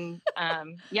brainstorm. Yeah. And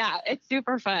yeah, it's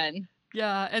super fun.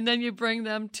 Yeah, and then you bring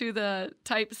them to the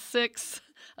type 6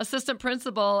 assistant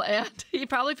principal, and he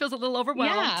probably feels a little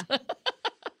overwhelmed. Yeah.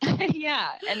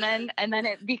 Yeah. And then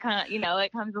it becomes,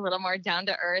 it comes a little more down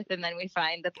to earth, and then we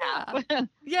find the path.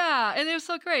 Yeah. And it was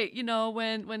so great,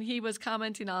 when he was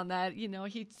commenting on that,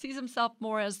 he sees himself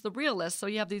more as the realist. So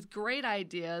you have these great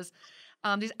ideas,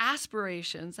 these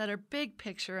aspirations that are big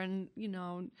picture and,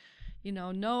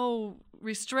 no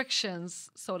restrictions,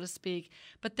 so to speak.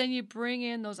 But then you bring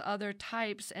in those other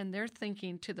types and their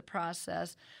thinking to the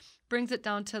process, brings it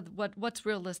down to what's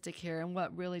realistic here and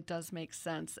what really does make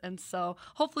sense. And so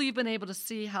hopefully you've been able to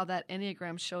see how that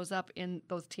Enneagram shows up in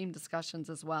those team discussions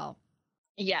as well.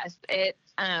 Yes,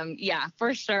 yeah,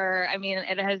 for sure. I mean,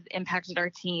 it has impacted our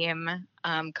team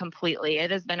completely. It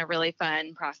has been a really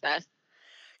fun process.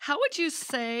 How would you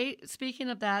say, speaking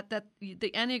of that the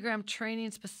Enneagram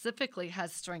training specifically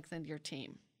has strengthened your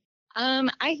team?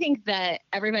 I think that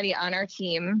everybody on our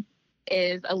team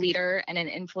is a leader and an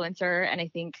influencer. And I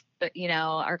think that,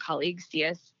 our colleagues see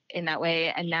us in that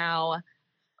way. And now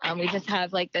we just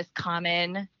have like this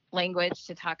common language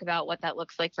to talk about what that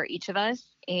looks like for each of us.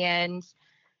 And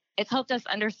it's helped us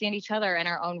understand each other and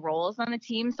our own roles on the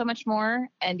team so much more,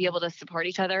 and be able to support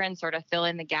each other and sort of fill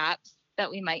in the gaps that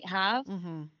we might have.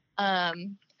 Mm-hmm.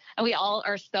 And we all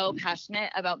are so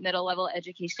passionate about middle level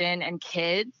education and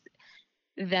kids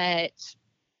that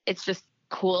it's just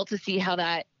cool to see how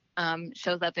that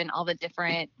shows up in all the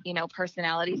different,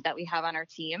 personalities that we have on our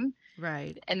team.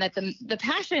 Right. And that the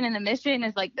passion and the mission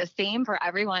is like the same for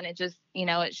everyone. It just,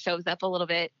 it shows up a little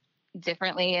bit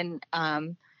differently.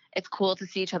 And it's cool to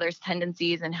see each other's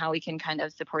tendencies and how we can kind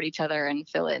of support each other and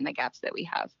fill in the gaps that we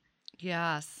have.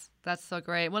 Yes, that's so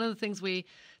great. One of the things we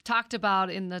talked about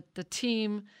in the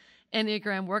team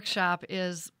Enneagram workshop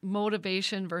is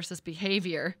motivation versus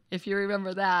behavior, if you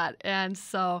remember that. And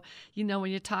so,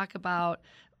 when you talk about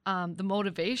the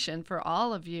motivation for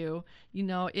all of you,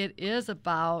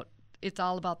 it's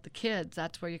all about the kids.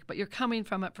 That's where but you're coming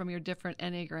from it from your different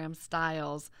Enneagram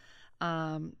styles.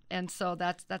 And so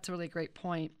that's a really great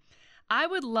point. I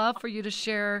would love for you to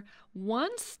share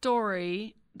one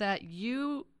story that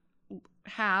you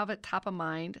have at top of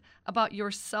mind about your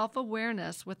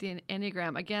self-awareness with the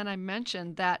Enneagram. Again, I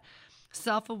mentioned that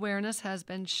self-awareness has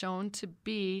been shown to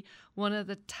be one of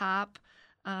the top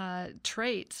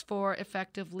traits for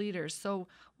effective leaders. So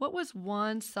what was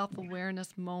one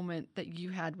self-awareness moment that you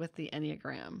had with the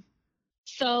Enneagram?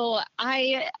 So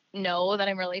I know that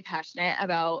I'm really passionate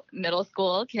about middle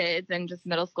school kids and just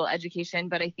middle school education,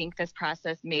 but I think this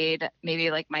process made maybe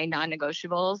like my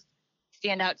non-negotiables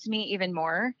stand out to me even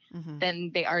more than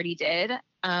they already did.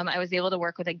 I was able to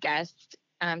work with a guest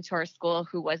to our school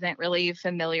who wasn't really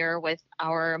familiar with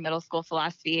our middle school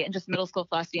philosophy and just middle school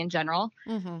philosophy in general,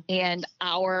 and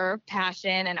our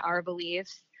passion and our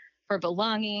beliefs for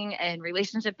belonging and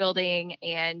relationship building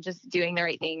and just doing the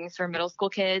right things for middle school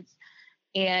kids.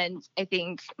 And I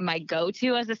think my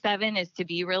go-to as a 7 is to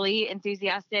be really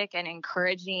enthusiastic and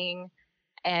encouraging,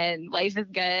 and life is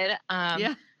good.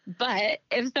 Yeah. But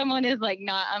if someone is like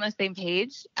not on the same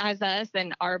page as us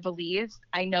and our beliefs,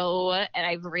 I know, and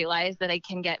I've realized that I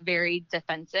can get very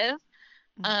defensive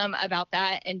about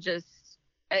that. And just,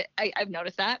 I've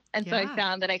noticed that. And so I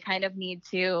found that I kind of need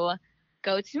to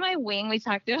go to my wing. We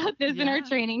talked about this in our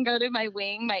training, go to my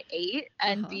wing, my 8,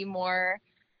 and be more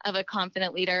of a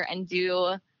confident leader and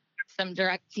do some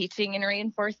direct teaching and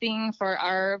reinforcing for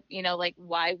our, like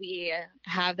why we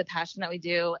have the passion that we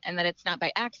do, and that it's not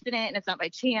by accident and it's not by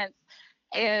chance.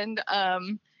 And,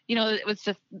 it was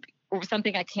just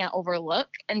something I can't overlook,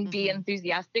 and be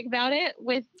enthusiastic about it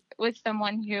with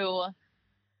someone who,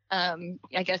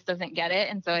 I guess doesn't get it.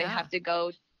 And so I have to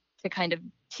go to kind of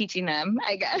teaching them,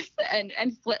 I guess, and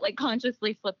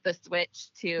consciously flip the switch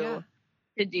to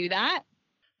do that.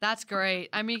 That's great.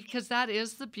 I mean, because that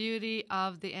is the beauty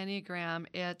of the Enneagram.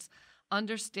 It's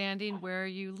understanding where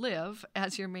you live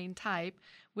as your main type,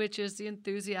 which is the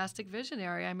enthusiastic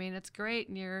visionary. I mean, it's great,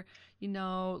 and you're,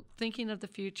 thinking of the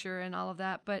future and all of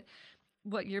that. But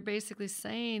what you're basically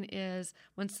saying is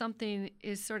when something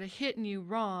is sort of hitting you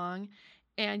wrong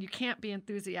and you can't be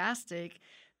enthusiastic,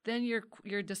 then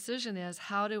your decision is,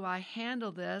 how do I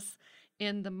handle this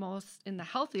in the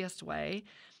healthiest way?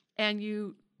 And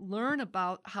you learn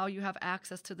about how you have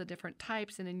access to the different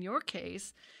types. And in your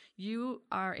case, you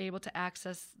are able to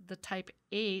access the type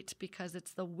 8 because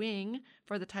it's the wing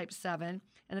for the type 7,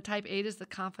 and the type 8 is the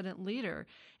confident leader.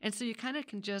 And so you kind of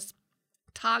can just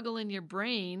toggle in your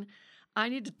brain, I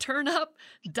need to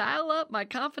dial up my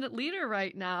confident leader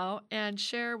right now and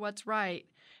share what's right.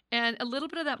 And a little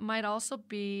bit of that might also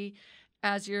be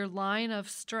as your line of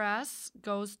stress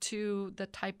goes to the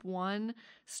type 1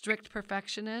 strict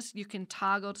perfectionist, you can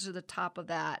toggle to the top of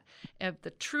that. If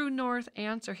the true north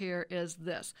answer here is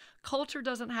this: culture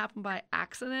doesn't happen by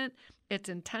accident, it's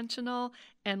intentional,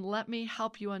 and let me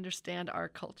help you understand our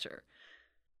culture.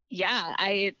 Yeah,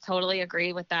 I totally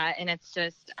agree with that. And it's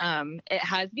just, it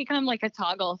has become like a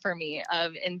toggle for me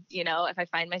and if I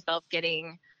find myself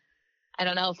getting, I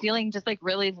don't know, feeling just like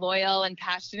really loyal and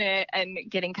passionate and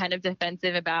getting kind of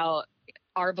defensive about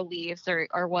our beliefs or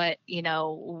what,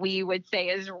 we would say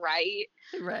is right.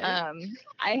 Right.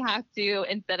 I have to,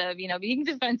 instead of, being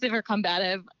defensive or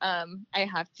combative, I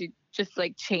have to just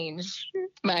like change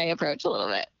my approach a little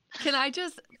bit. Can I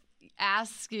just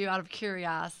ask you out of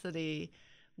curiosity,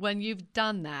 when you've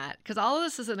done that, because all of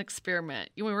this is an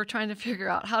experiment, when we're trying to figure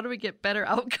out how do we get better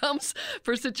outcomes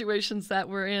for situations that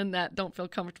we're in that don't feel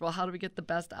comfortable, how do we get the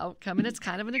best outcome? And it's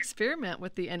kind of an experiment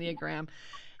with the Enneagram.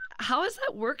 How has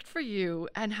that worked for you?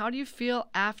 And how do you feel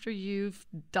after you've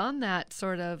done that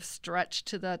sort of stretch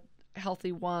to the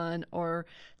healthy 1 or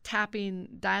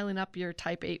dialing up your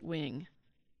type 8 wing?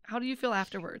 How do you feel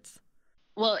afterwards?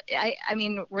 Well, I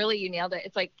mean, really, you nailed it.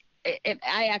 It's like,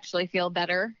 I actually feel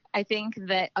better, I think,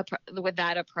 that with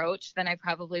that approach than I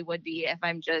probably would be if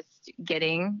I'm just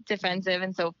getting defensive.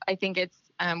 And so I think it's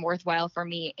worthwhile for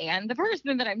me and the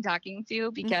person that I'm talking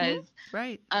to because,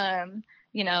 right.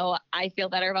 I feel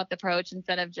better about the approach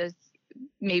instead of just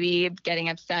maybe getting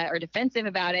upset or defensive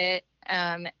about it.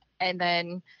 And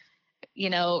then,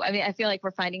 I feel like we're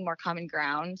finding more common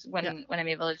ground when I'm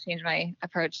able to change my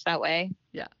approach that way.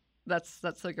 Yeah, that's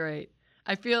so great.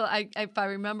 I feel if I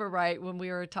remember right, when we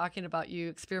were talking about you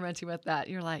experimenting with that,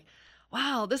 you're like,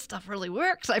 wow, this stuff really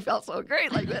works. I felt so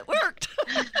great. Like it worked.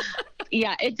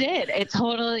 Yeah, it did. It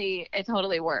totally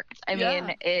worked. I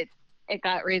mean, it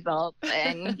got results.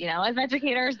 And, as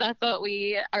educators, that's what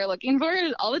we are looking for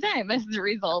all the time is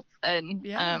results. And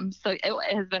so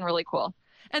it has been really cool.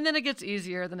 And then it gets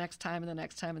easier the next time and the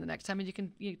next time and the next time.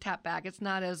 And you tap back. It's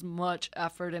not as much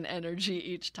effort and energy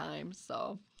each time.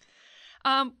 So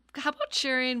how about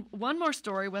sharing one more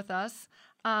story with us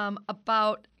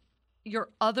about your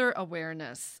other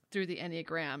awareness through the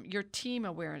Enneagram, your team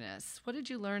awareness? What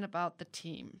did you learn about the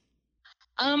team?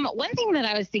 One thing that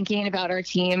I was thinking about our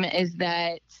team is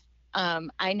that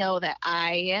I know that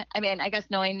I guess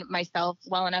knowing myself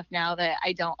well enough now that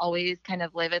I don't always kind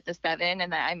of live at the 7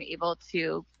 and that I'm able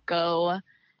to go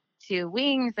to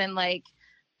wings and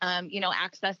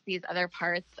access these other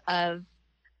parts of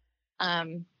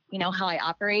how I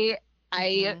operate.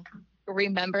 I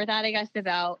remember that, I guess,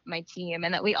 about my team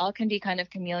and that we all can be kind of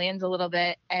chameleons a little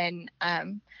bit. And,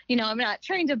 I'm not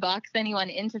trying to box anyone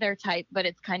into their type, but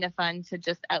it's kind of fun to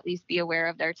just at least be aware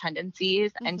of their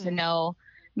tendencies and to know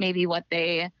maybe what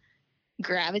they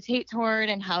gravitate toward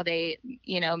and how they,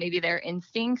 maybe their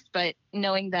instincts, but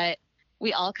knowing that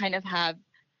we all kind of have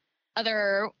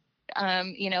other,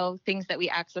 things that we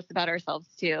access about ourselves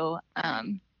too.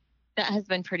 That has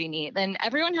been pretty neat. Then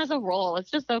everyone has a role.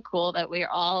 It's just so cool that we're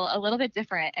all a little bit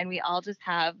different and we all just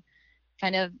have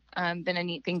kind of been a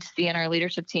neat thing to see in our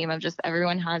leadership team of just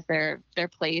everyone has their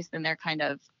place and their kind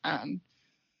of,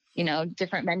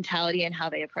 different mentality and how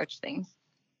they approach things.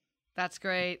 That's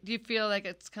great. Do you feel like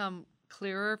it's come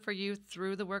clearer for you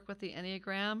through the work with the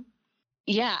Enneagram?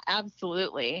 Yeah,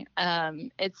 absolutely.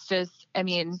 It's just,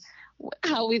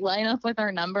 how we line up with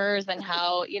our numbers and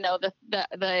how,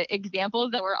 the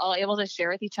examples that we're all able to share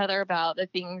with each other about the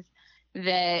things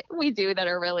that we do that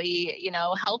are really,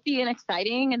 healthy and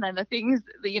exciting. And then the things,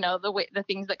 the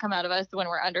things that come out of us when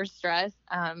we're under stress,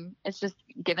 it's just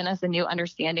given us a new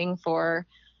understanding for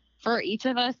each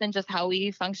of us and just how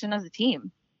we function as a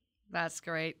team. That's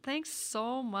great. Thanks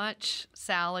so much,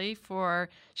 Sally, for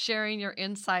sharing your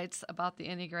insights about the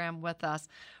Enneagram with us.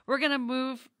 We're going to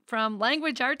move from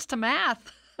language arts to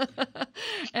math.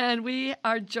 And we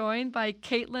are joined by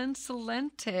Caitlin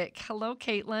Salentic. Hello,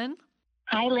 Caitlin.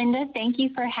 Hi, Linda. Thank you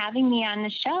for having me on the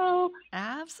show.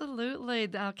 Absolutely.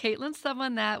 Now, Caitlin's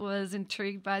someone that was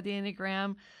intrigued by the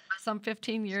Enneagram some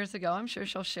 15 years ago. I'm sure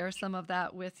she'll share some of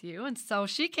that with you. And so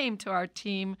she came to our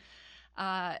team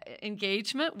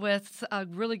engagement with a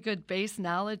really good base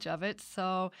knowledge of it.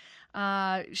 So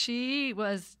she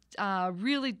was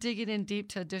really digging in deep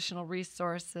to additional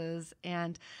resources.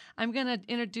 And I'm going to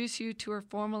introduce you to her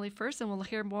formally first, and we'll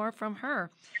hear more from her.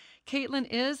 Caitlin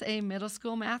is a middle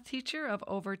school math teacher of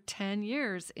over 10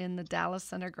 years in the Dallas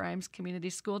Center Grimes Community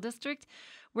School District,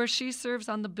 where she serves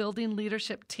on the building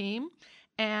leadership team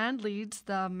and leads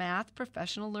the math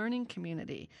professional learning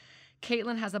community.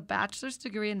 Caitlin has a bachelor's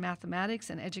degree in mathematics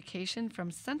and education from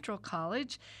Central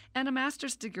College and a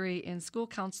master's degree in school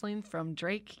counseling from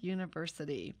Drake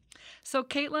University. So,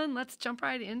 Caitlin, let's jump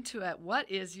right into it. What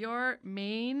is your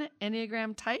main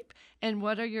Enneagram type, and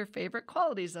what are your favorite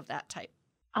qualities of that type?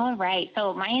 All right.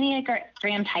 So my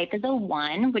Enneagram type is a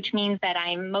 1, which means that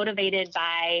I'm motivated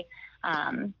by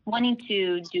wanting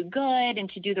to do good and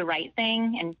to do the right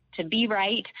thing and to be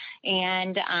right.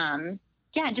 And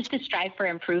just to strive for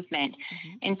improvement.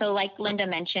 Mm-hmm. And so like Linda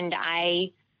mentioned,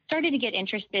 I started to get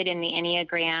interested in the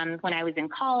Enneagram when I was in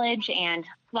college, and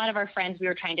a lot of our friends, we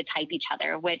were trying to type each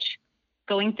other, which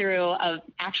going through a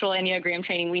actual Enneagram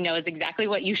training, we know is exactly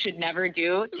what you should never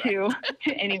do to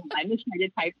anyone, is try to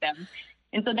type them.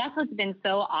 And so that's what's been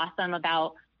so awesome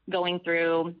about going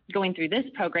through this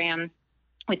program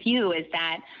with you, is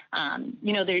that,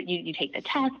 you take the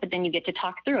test, but then you get to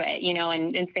talk through it,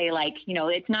 and say like,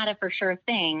 it's not a for sure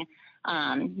thing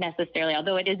necessarily,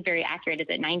 although it is very accurate. Is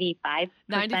it 95%?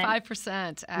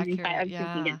 95%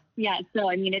 accurate. Yeah. So,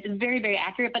 I mean, it's very, very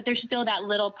accurate, but there's still that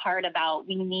little part about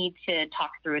we need to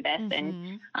talk through this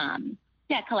and,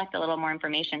 collect a little more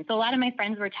information. So a lot of my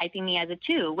friends were typing me as a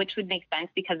 2, which would make sense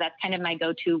because that's kind of my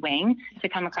go-to wing to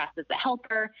come across as a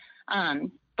helper.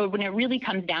 But when it really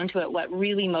comes down to it, what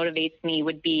really motivates me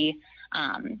would be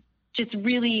just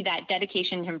really that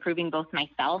dedication to improving both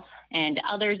myself and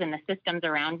others and the systems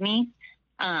around me.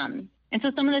 And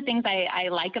so some of the things I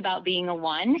like about being a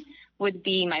 1 would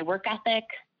be my work ethic,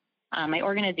 my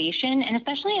organization, and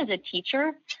especially as a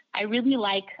teacher, I really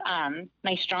like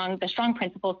the strong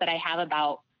principles that I have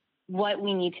about what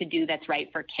we need to do that's right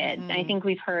for kids. Mm-hmm. And I think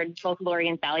we've heard both Lori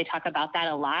and Sally talk about that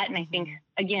a lot. And I think,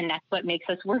 again, that's what makes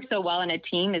us work so well in a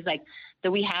team, is like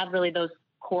that we have really those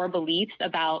core beliefs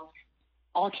about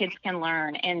all kids can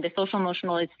learn, and the social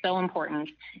emotional is so important.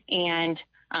 And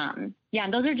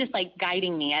and those are just like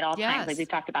guiding me at all times, like we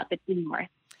talked about the team more.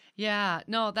 Yeah,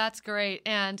 no, that's great.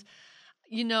 And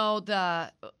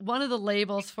one of the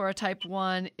labels for a type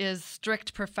 1 is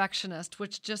strict perfectionist,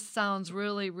 which just sounds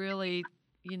really, really,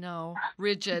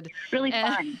 rigid. Really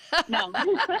fun. No.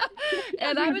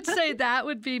 And I would say that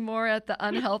would be more at the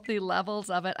unhealthy levels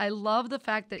of it. I love the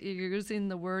fact that you're using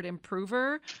the word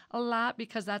improver a lot,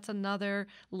 because that's another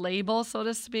label, so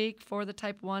to speak, for the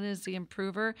type 1 is the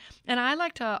improver. And I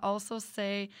like to also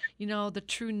say, the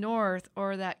true north,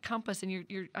 or that compass. And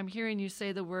I'm hearing you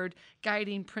say the word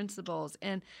guiding principles.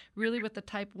 And really with the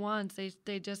type 1s,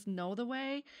 they just know the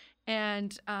way.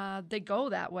 And they go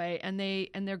that way, and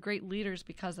they're great leaders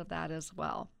because of that as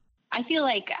well. I feel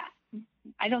like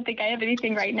I don't think I have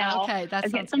anything right now. Okay,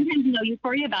 that's sometimes you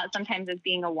worry about sometimes as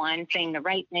being a 1 saying the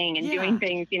right thing and doing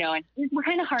things, and we're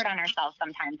kind of hard on ourselves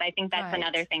sometimes. I think that's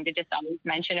another thing to just always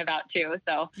mention about too.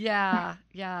 So yeah,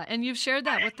 and you've shared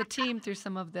that with the team through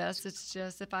some of this. It's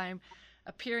just if I'm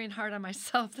appearing hard on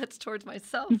myself, that's towards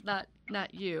myself, not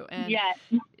you.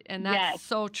 And that's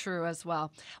so true as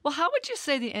well. Well, how would you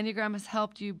say the Enneagram has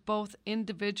helped you both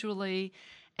individually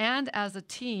and as a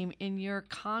team in your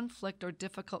conflict or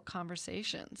difficult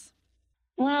conversations?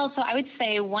 Well, so I would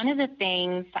say one of the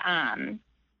things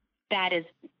that is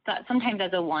sometimes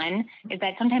as a 1 is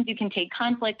that sometimes you can take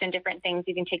conflict and different things,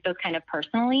 you can take those kind of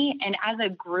personally. And as a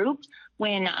group,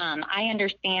 when I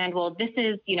understand, well, this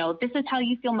is how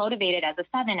you feel motivated as a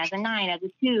 7, as a 9, as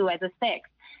a 2, as a 6,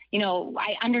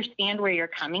 I understand where you're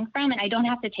coming from, and I don't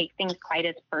have to take things quite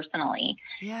as personally.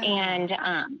 Yeah. And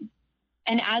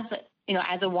as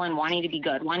as a 1 wanting to be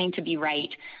good, wanting to be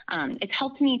right, it's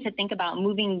helped me to think about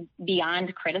moving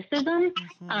beyond criticism,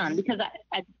 because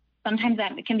sometimes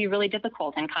that can be really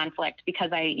difficult in conflict, because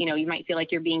you might feel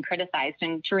like you're being criticized,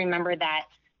 and to remember that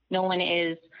no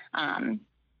one's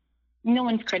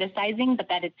criticizing, but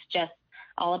that it's just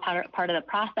all a part of the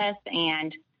process.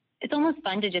 And it's almost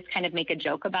fun to just kind of make a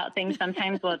joke about things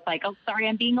sometimes. Well, it's like, oh, sorry,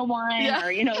 I'm being a 1,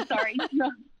 or sorry.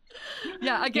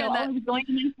 Yeah, again, I was going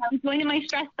to my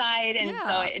stress side, and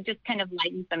so it just kind of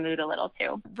lightens the mood a little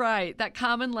too. Right, that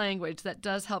common language that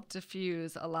does help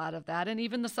diffuse a lot of that, and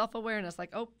even the self-awareness,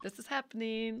 like, oh, this is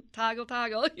happening, toggle,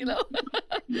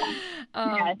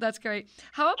 That's great.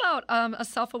 How about a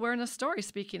self-awareness story,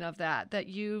 speaking of that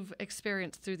you've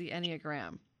experienced through the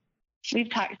Enneagram?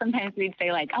 We've talked, sometimes we'd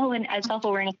say like, oh, and a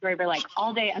self-awareness story, we're like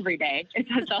all day, every day,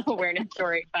 it's a self-awareness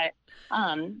story. But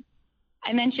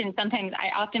I mentioned sometimes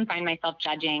I often find myself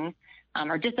judging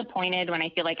or disappointed when I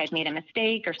feel like I've made a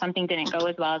mistake or something didn't go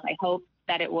as well as I hoped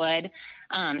that it would.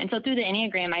 And so through the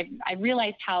Enneagram, I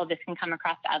realized how this can come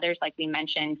across to others. Like we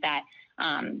mentioned that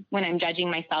when I'm judging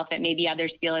myself, that maybe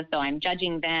others feel as though I'm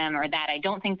judging them, or that I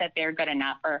don't think that they're good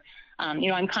enough, or,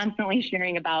 I'm constantly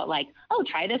sharing about like, oh,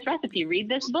 try this recipe, read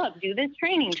this book, do this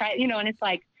training, try, and it's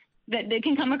like, that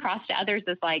can come across to others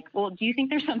as like, well, do you think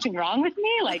there's something wrong with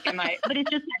me? Like, but it's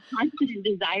just that constant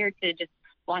desire to just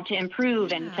want to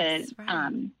improve and to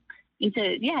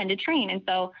train. And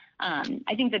so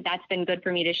I think that's been good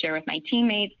for me to share with my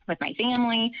teammates, with my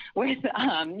family, with,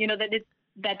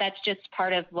 that's just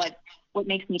part of what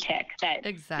makes me tick, that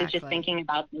is just thinking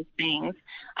about those things.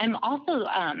 I'm also,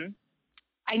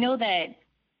 I know that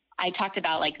I talked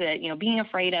about like being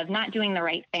afraid of not doing the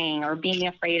right thing or being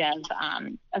afraid of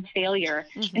failure.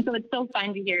 Mm-hmm. And so it's so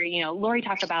fun to hear, Lori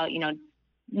talk about,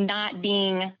 not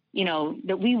being,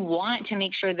 that we want to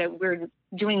make sure that we're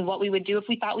doing what we would do if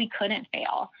we thought we couldn't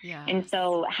fail. Yes. And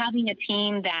so having a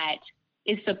team that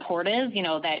is supportive,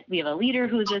 that we have a leader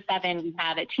who's a 7, we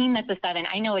have a team that's a 7.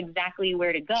 I know exactly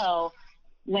where to go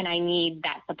when I need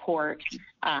that support.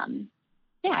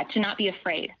 To not be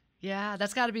afraid. Yeah,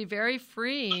 that's got to be very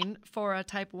freeing for a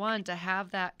type 1 to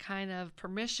have that kind of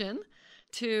permission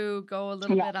to go a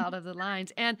little bit out of the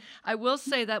lines. And I will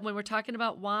say that when we're talking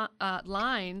about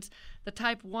lines, the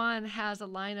type 1 has a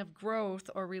line of growth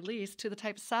or release to the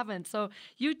type 7. So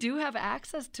you do have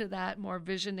access to that more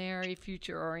visionary,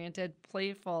 future-oriented,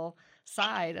 playful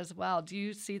side as well. Do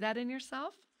you see that in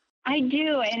yourself? I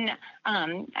do. And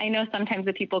I know sometimes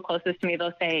the people closest to me,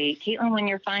 they'll say, Caitlin, when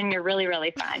you're fun, you're really,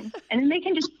 really fun. And then they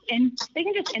can just end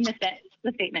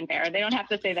the statement there. They don't have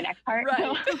to say the next part.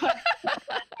 Right. So,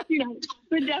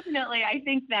 but definitely, I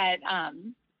think that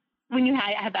when you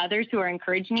have others who are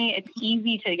encouraging me, it's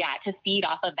easy to feed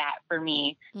off of that for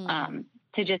me,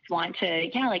 to just want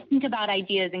to, think about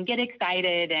ideas and get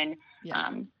excited.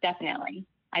 And definitely,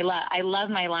 I love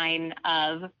my line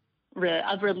of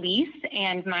release,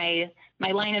 and my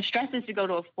line of stress is to go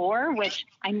to a 4, which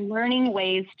I'm learning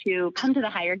ways to come to the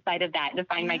higher side of that and to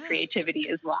find my creativity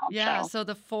as well. Yeah. So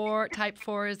the type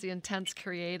 4 is the intense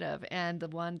creative, and the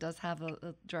 1 does have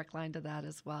a direct line to that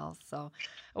as well. So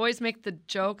I always make the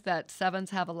joke that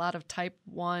 7s have a lot of type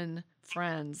 1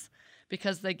 friends,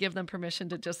 because they give them permission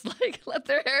to just let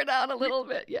their hair down a little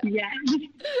bit. Yeah,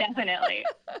 definitely.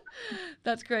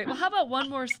 That's great. Well, how about one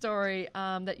more story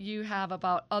that you have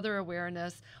about other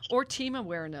awareness or team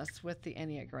awareness with the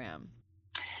Enneagram?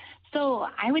 So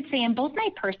I would say in both my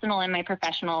personal and my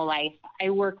professional life, I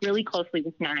work really closely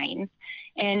with 9s,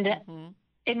 and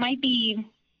it might be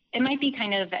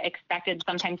kind of expected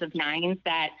sometimes of 9s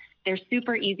that they're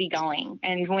super easygoing.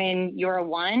 And when you're a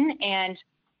 1, and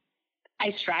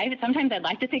I strive. Sometimes I'd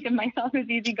like to think of myself as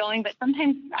easygoing, but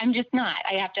sometimes I'm just not.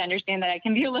 I have to understand that I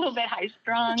can be a little bit high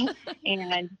strung,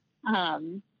 and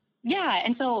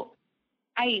and so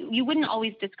you wouldn't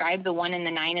always describe the 1 and the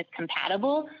 9 as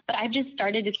compatible, but I've just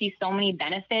started to see so many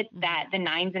benefits that the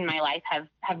 9s in my life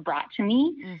have brought to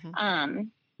me,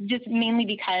 just mainly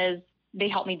because they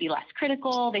help me be less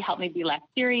critical, they help me be less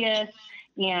serious.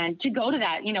 And to go to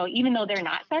that, even though they're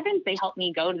not 7s, they help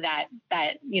me go to that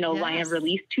line of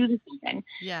release to the 7.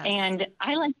 Yes. And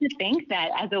I like to think that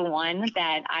as a 1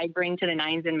 that I bring to the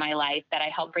 9s in my life, that I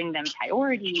help bring them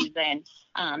priorities and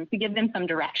to give them some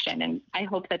direction. And I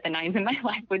hope that the 9s in my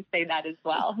life would say that as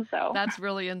well. So that's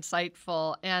really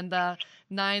insightful. And the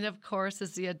 9, of course,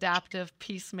 is the adaptive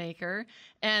peacemaker.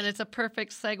 And it's a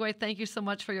perfect segue. Thank you so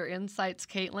much for your insights,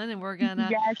 Caitlin. And we're going to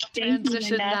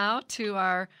transition now to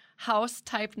our house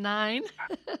type 9,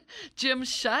 Jim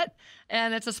Schutt.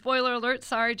 And it's a spoiler alert.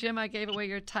 Sorry, Jim, I gave away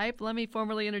your type. Let me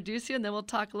formally introduce you, and then we'll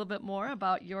talk a little bit more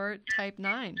about your type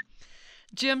 9.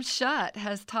 Jim Schutt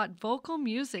has taught vocal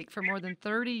music for more than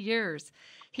 30 years.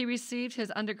 He received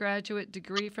his undergraduate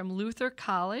degree from Luther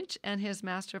College and his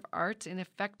Master of Arts in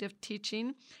Effective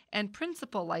Teaching and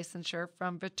Principal licensure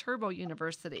from Viterbo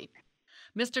University.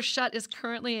 Mr. Schutt is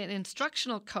currently an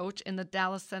instructional coach in the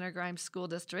Dallas Center Grimes School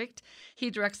District. He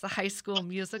directs the high school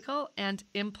musical and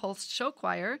Impulse Show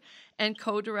Choir and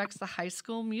co-directs the high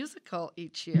school musical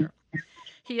each year.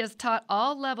 He has taught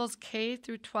all levels K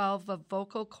through 12 of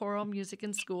vocal choral music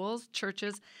in schools,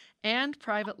 churches, and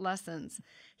private lessons.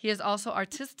 He is also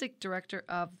artistic director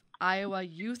of Iowa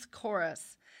Youth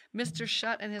Chorus. Mr.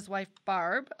 Schutt and his wife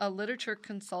Barb, a literature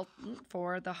consultant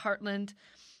for the Heartland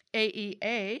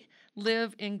AEA,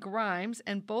 live in Grimes,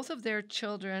 and both of their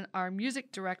children are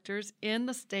music directors in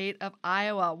the state of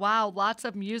Iowa. Wow, lots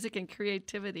of music and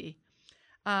creativity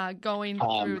going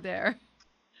through there.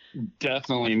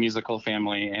 Definitely a musical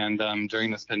family. And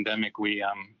during this pandemic, we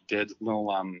did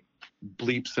little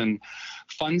bleeps and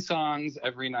fun songs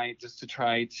every night just to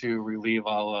try to relieve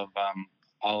all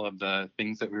of the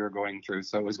things that we were going through.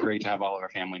 So it was great to have all of our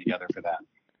family together for that.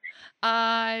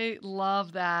 I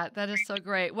love that. That is so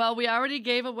great. Well, we already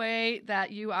gave away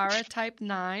that you are a type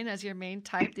 9 as your main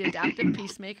type, the adaptive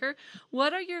peacemaker.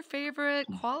 What are your favorite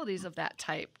qualities of that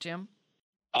type, Jim?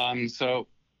 So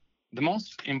the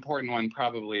most important one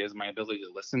probably is my ability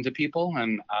to listen to people.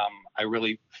 And I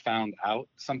really found out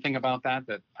something about that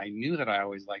I knew that I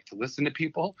always like to listen to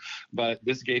people, but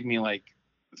this gave me like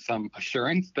some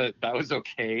assurance that was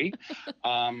okay.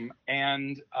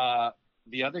 And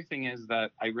the other thing is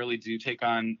that I really do take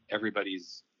on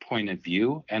everybody's point of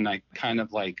view, and I kind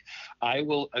of like, I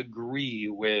will agree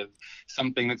with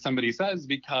something that somebody says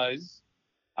because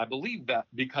I believe that,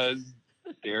 because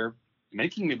they're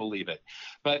making me believe it.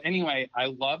 But anyway, I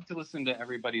love to listen to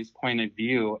everybody's point of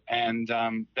view, and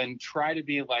then try to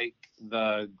be like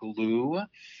the glue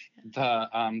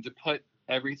to put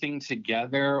everything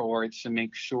together, or to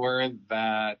make sure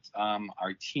that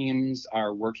our teams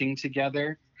are working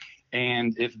together.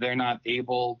 And if they're not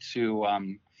able to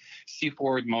see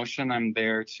forward motion, I'm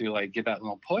there to like give that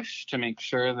little push to make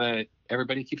sure that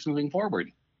everybody keeps moving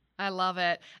forward. I love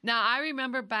it. Now, I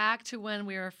remember back to when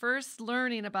we were first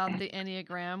learning about the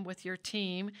Enneagram with your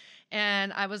team,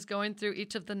 and I was going through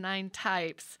each of the 9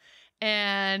 types,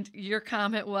 and your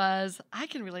comment was, I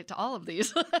can relate to all of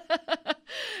these.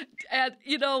 And,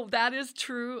 you know, that is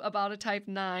true about a type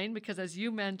 9, because as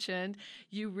you mentioned,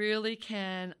 you really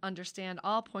can understand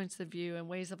all points of view and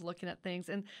ways of looking at things.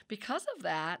 And because of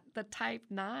that, the type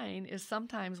 9 is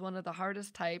sometimes one of the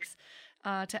hardest types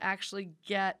to actually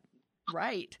get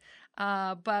right.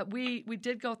 But we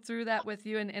did go through that with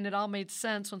you, and it all made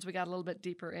sense once we got a little bit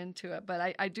deeper into it.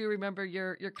 But I do remember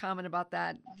your comment about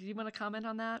that. Do you want to comment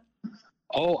on that?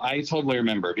 Oh, I totally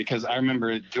remember, because I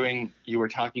remember you were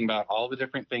talking about all the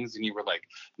different things, and you were like,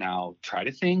 now try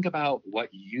to think about what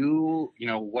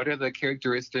what are the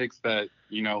characteristics that,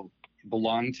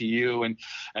 belong to you.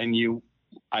 And you,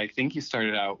 I think you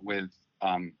started out with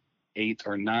 8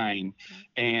 or 9,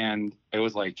 and it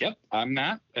was like, yep, I'm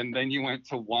that. And then you went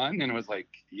to 1, and it was like,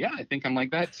 yeah, I think I'm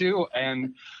like that too.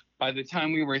 And by the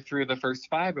time we were through the first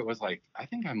 5, it was like, I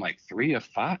think I'm like 3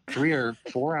 or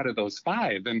 4 out of those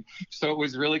 5. And so it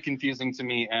was really confusing to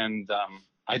me, and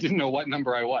I didn't know what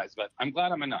number I was, but I'm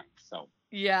glad I'm a 9. So.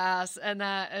 Yes, and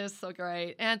that is so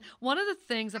great. And one of the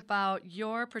things about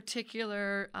your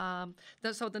particular,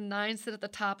 so the 9 sit at the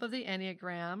top of the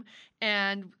Enneagram,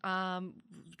 and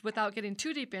without getting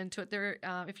too deep into it, there,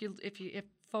 if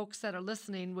folks that are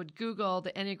listening would Google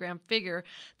the Enneagram figure,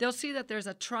 they'll see that there's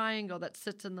a triangle that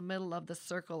sits in the middle of the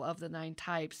circle of the 9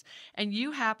 types, and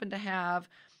you happen to have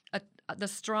the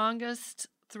strongest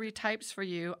 3 types for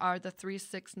you are the 3,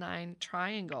 6, 9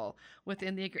 triangle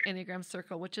within the Enneagram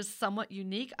circle, which is somewhat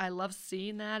unique. I love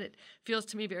seeing that. It feels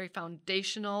to me very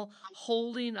foundational,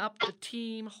 holding up the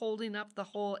team, holding up the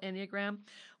whole Enneagram.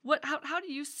 How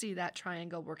do you see that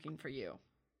triangle working for you?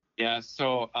 Yeah,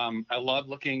 so I love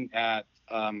looking at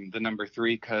the number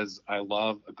 3 because I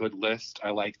love a good list.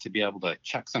 I like to be able to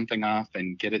check something off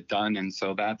and get it done. And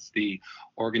so that's the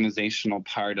organizational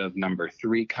part of number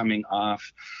 3 coming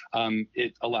off.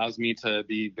 It allows me to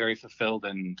be very fulfilled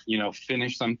and,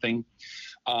 finish something.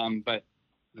 But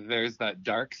there's that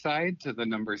dark side to the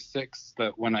number 6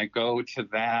 that when I go to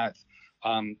that,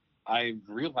 I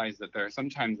realize that there are some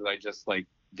times that I just like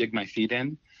dig my feet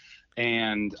in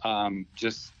and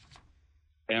just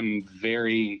am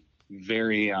very,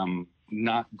 very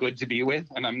not good to be with,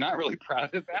 and I'm not really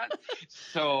proud of that.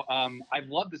 So I've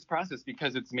loved this process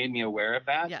because it's made me aware of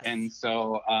that. Yes. And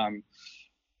so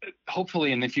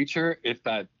hopefully in the future, if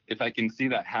I can see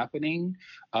that happening,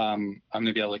 I'm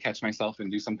gonna be able to catch myself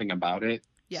and do something about it.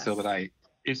 Yes. So that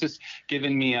it's just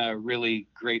given me a really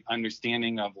great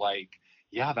understanding of like,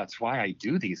 yeah, that's why I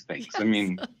do these things. Yes. I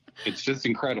mean, it's just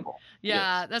incredible.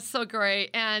 Yeah, yes. That's so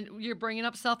great. And you're bringing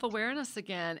up self-awareness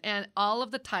again. And all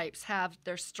of the types have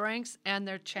their strengths and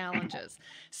their challenges.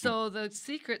 So the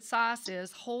secret sauce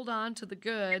is hold on to the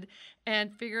good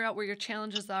and figure out where your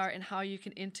challenges are and how you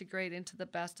can integrate into the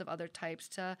best of other types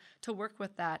to work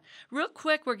with that. Real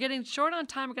quick, we're getting short on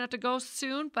time. We're going to have to go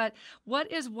soon. But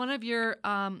what is one of your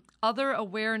other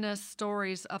awareness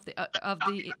stories of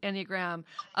the Enneagram,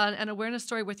 an awareness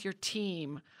story with your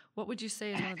team? What would you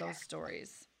say is one of those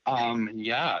stories?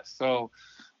 Yeah. So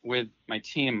with my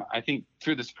team, I think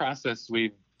through this process,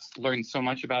 we've learned so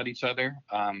much about each other.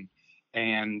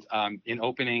 And in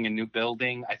opening a new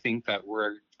building, I think that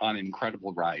we're on an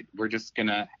incredible ride. We're just going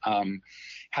to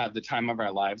have the time of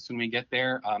our lives when we get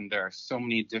there. There are so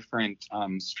many different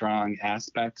strong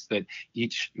aspects that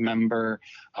each member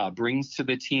brings to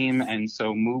the team. And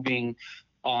so moving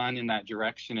on in that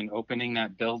direction and opening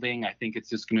that building, I think it's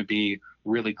just going to be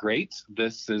really great.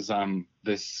 This is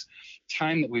this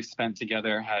time that we've spent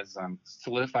together has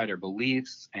solidified our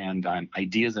beliefs and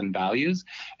ideas and values,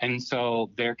 and so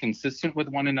they're consistent with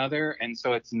one another. And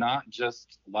so it's not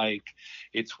just like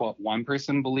it's what one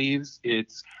person believes,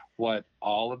 it's what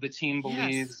all of the team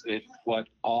believes. It's what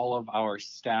all of our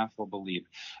staff will believe.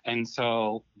 And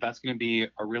so that's going to be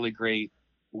a really great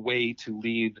way to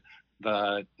lead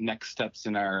the next steps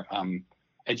in our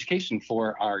education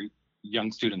for our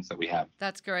young students that we have.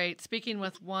 That's great. Speaking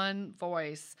with one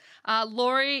voice.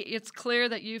 Lori, it's clear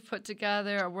that you've put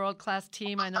together a world-class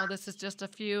team. I know this is just a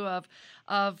few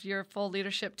of your full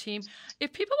leadership team.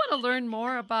 If people want to learn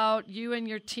more about you and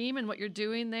your team and what you're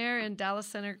doing there in Dallas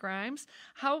Center Grimes,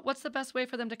 what's the best way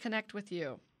for them to connect with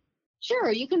you?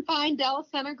 Sure. You can find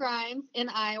Dallas Center Grimes in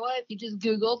Iowa if you just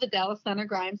Google the Dallas Center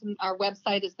Grimes, and our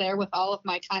website is there with all of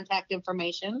my contact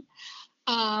information.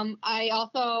 I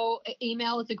also,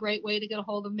 email is a great way to get a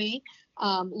hold of me,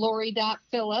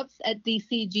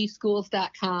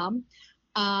 lori.phillips@dcgschools.com.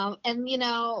 And, you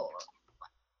know,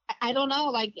 I don't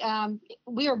know,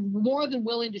 we are more than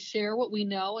willing to share what we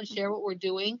know and share what we're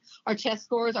doing. Our test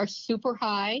scores are super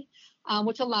high,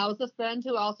 which allows us then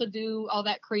to also do all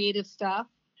that creative stuff.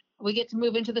 We get to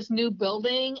move into this new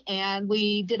building, and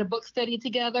we did a book study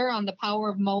together on the power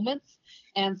of moments.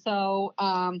 And so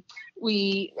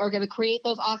we are going to create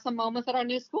those awesome moments at our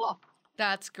new school.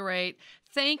 That's great.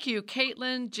 Thank you,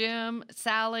 Caitlin, Jim,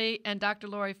 Sally, and Dr.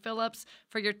 Lori Phillips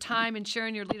for your time and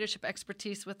sharing your leadership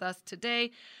expertise with us today.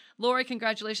 Lori,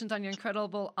 congratulations on your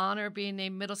incredible honor being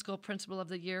named Middle School Principal of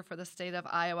the Year for the state of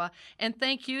Iowa. And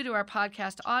thank you to our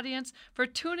podcast audience for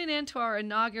tuning in to our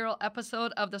inaugural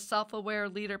episode of the Self-Aware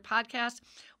Leader Podcast.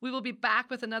 We will be back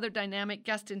with another dynamic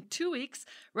guest in 2 weeks,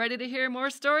 ready to hear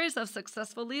more stories of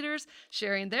successful leaders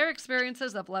sharing their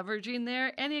experiences of leveraging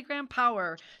their Enneagram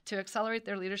power to accelerate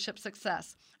their leadership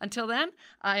success. Until then,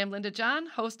 I am Linda John,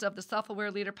 host of the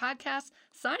Self-Aware Leader Podcast,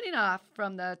 signing off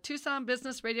from the Tucson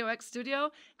Business Radio X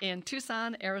studio in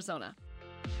Tucson, Arizona.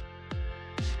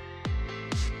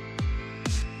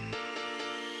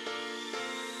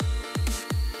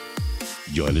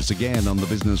 Join us again on the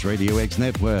Business Radio X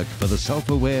network for the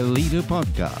Self-Aware Leader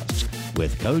Podcast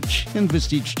with Coach and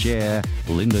Vistage Chair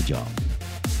Linda John.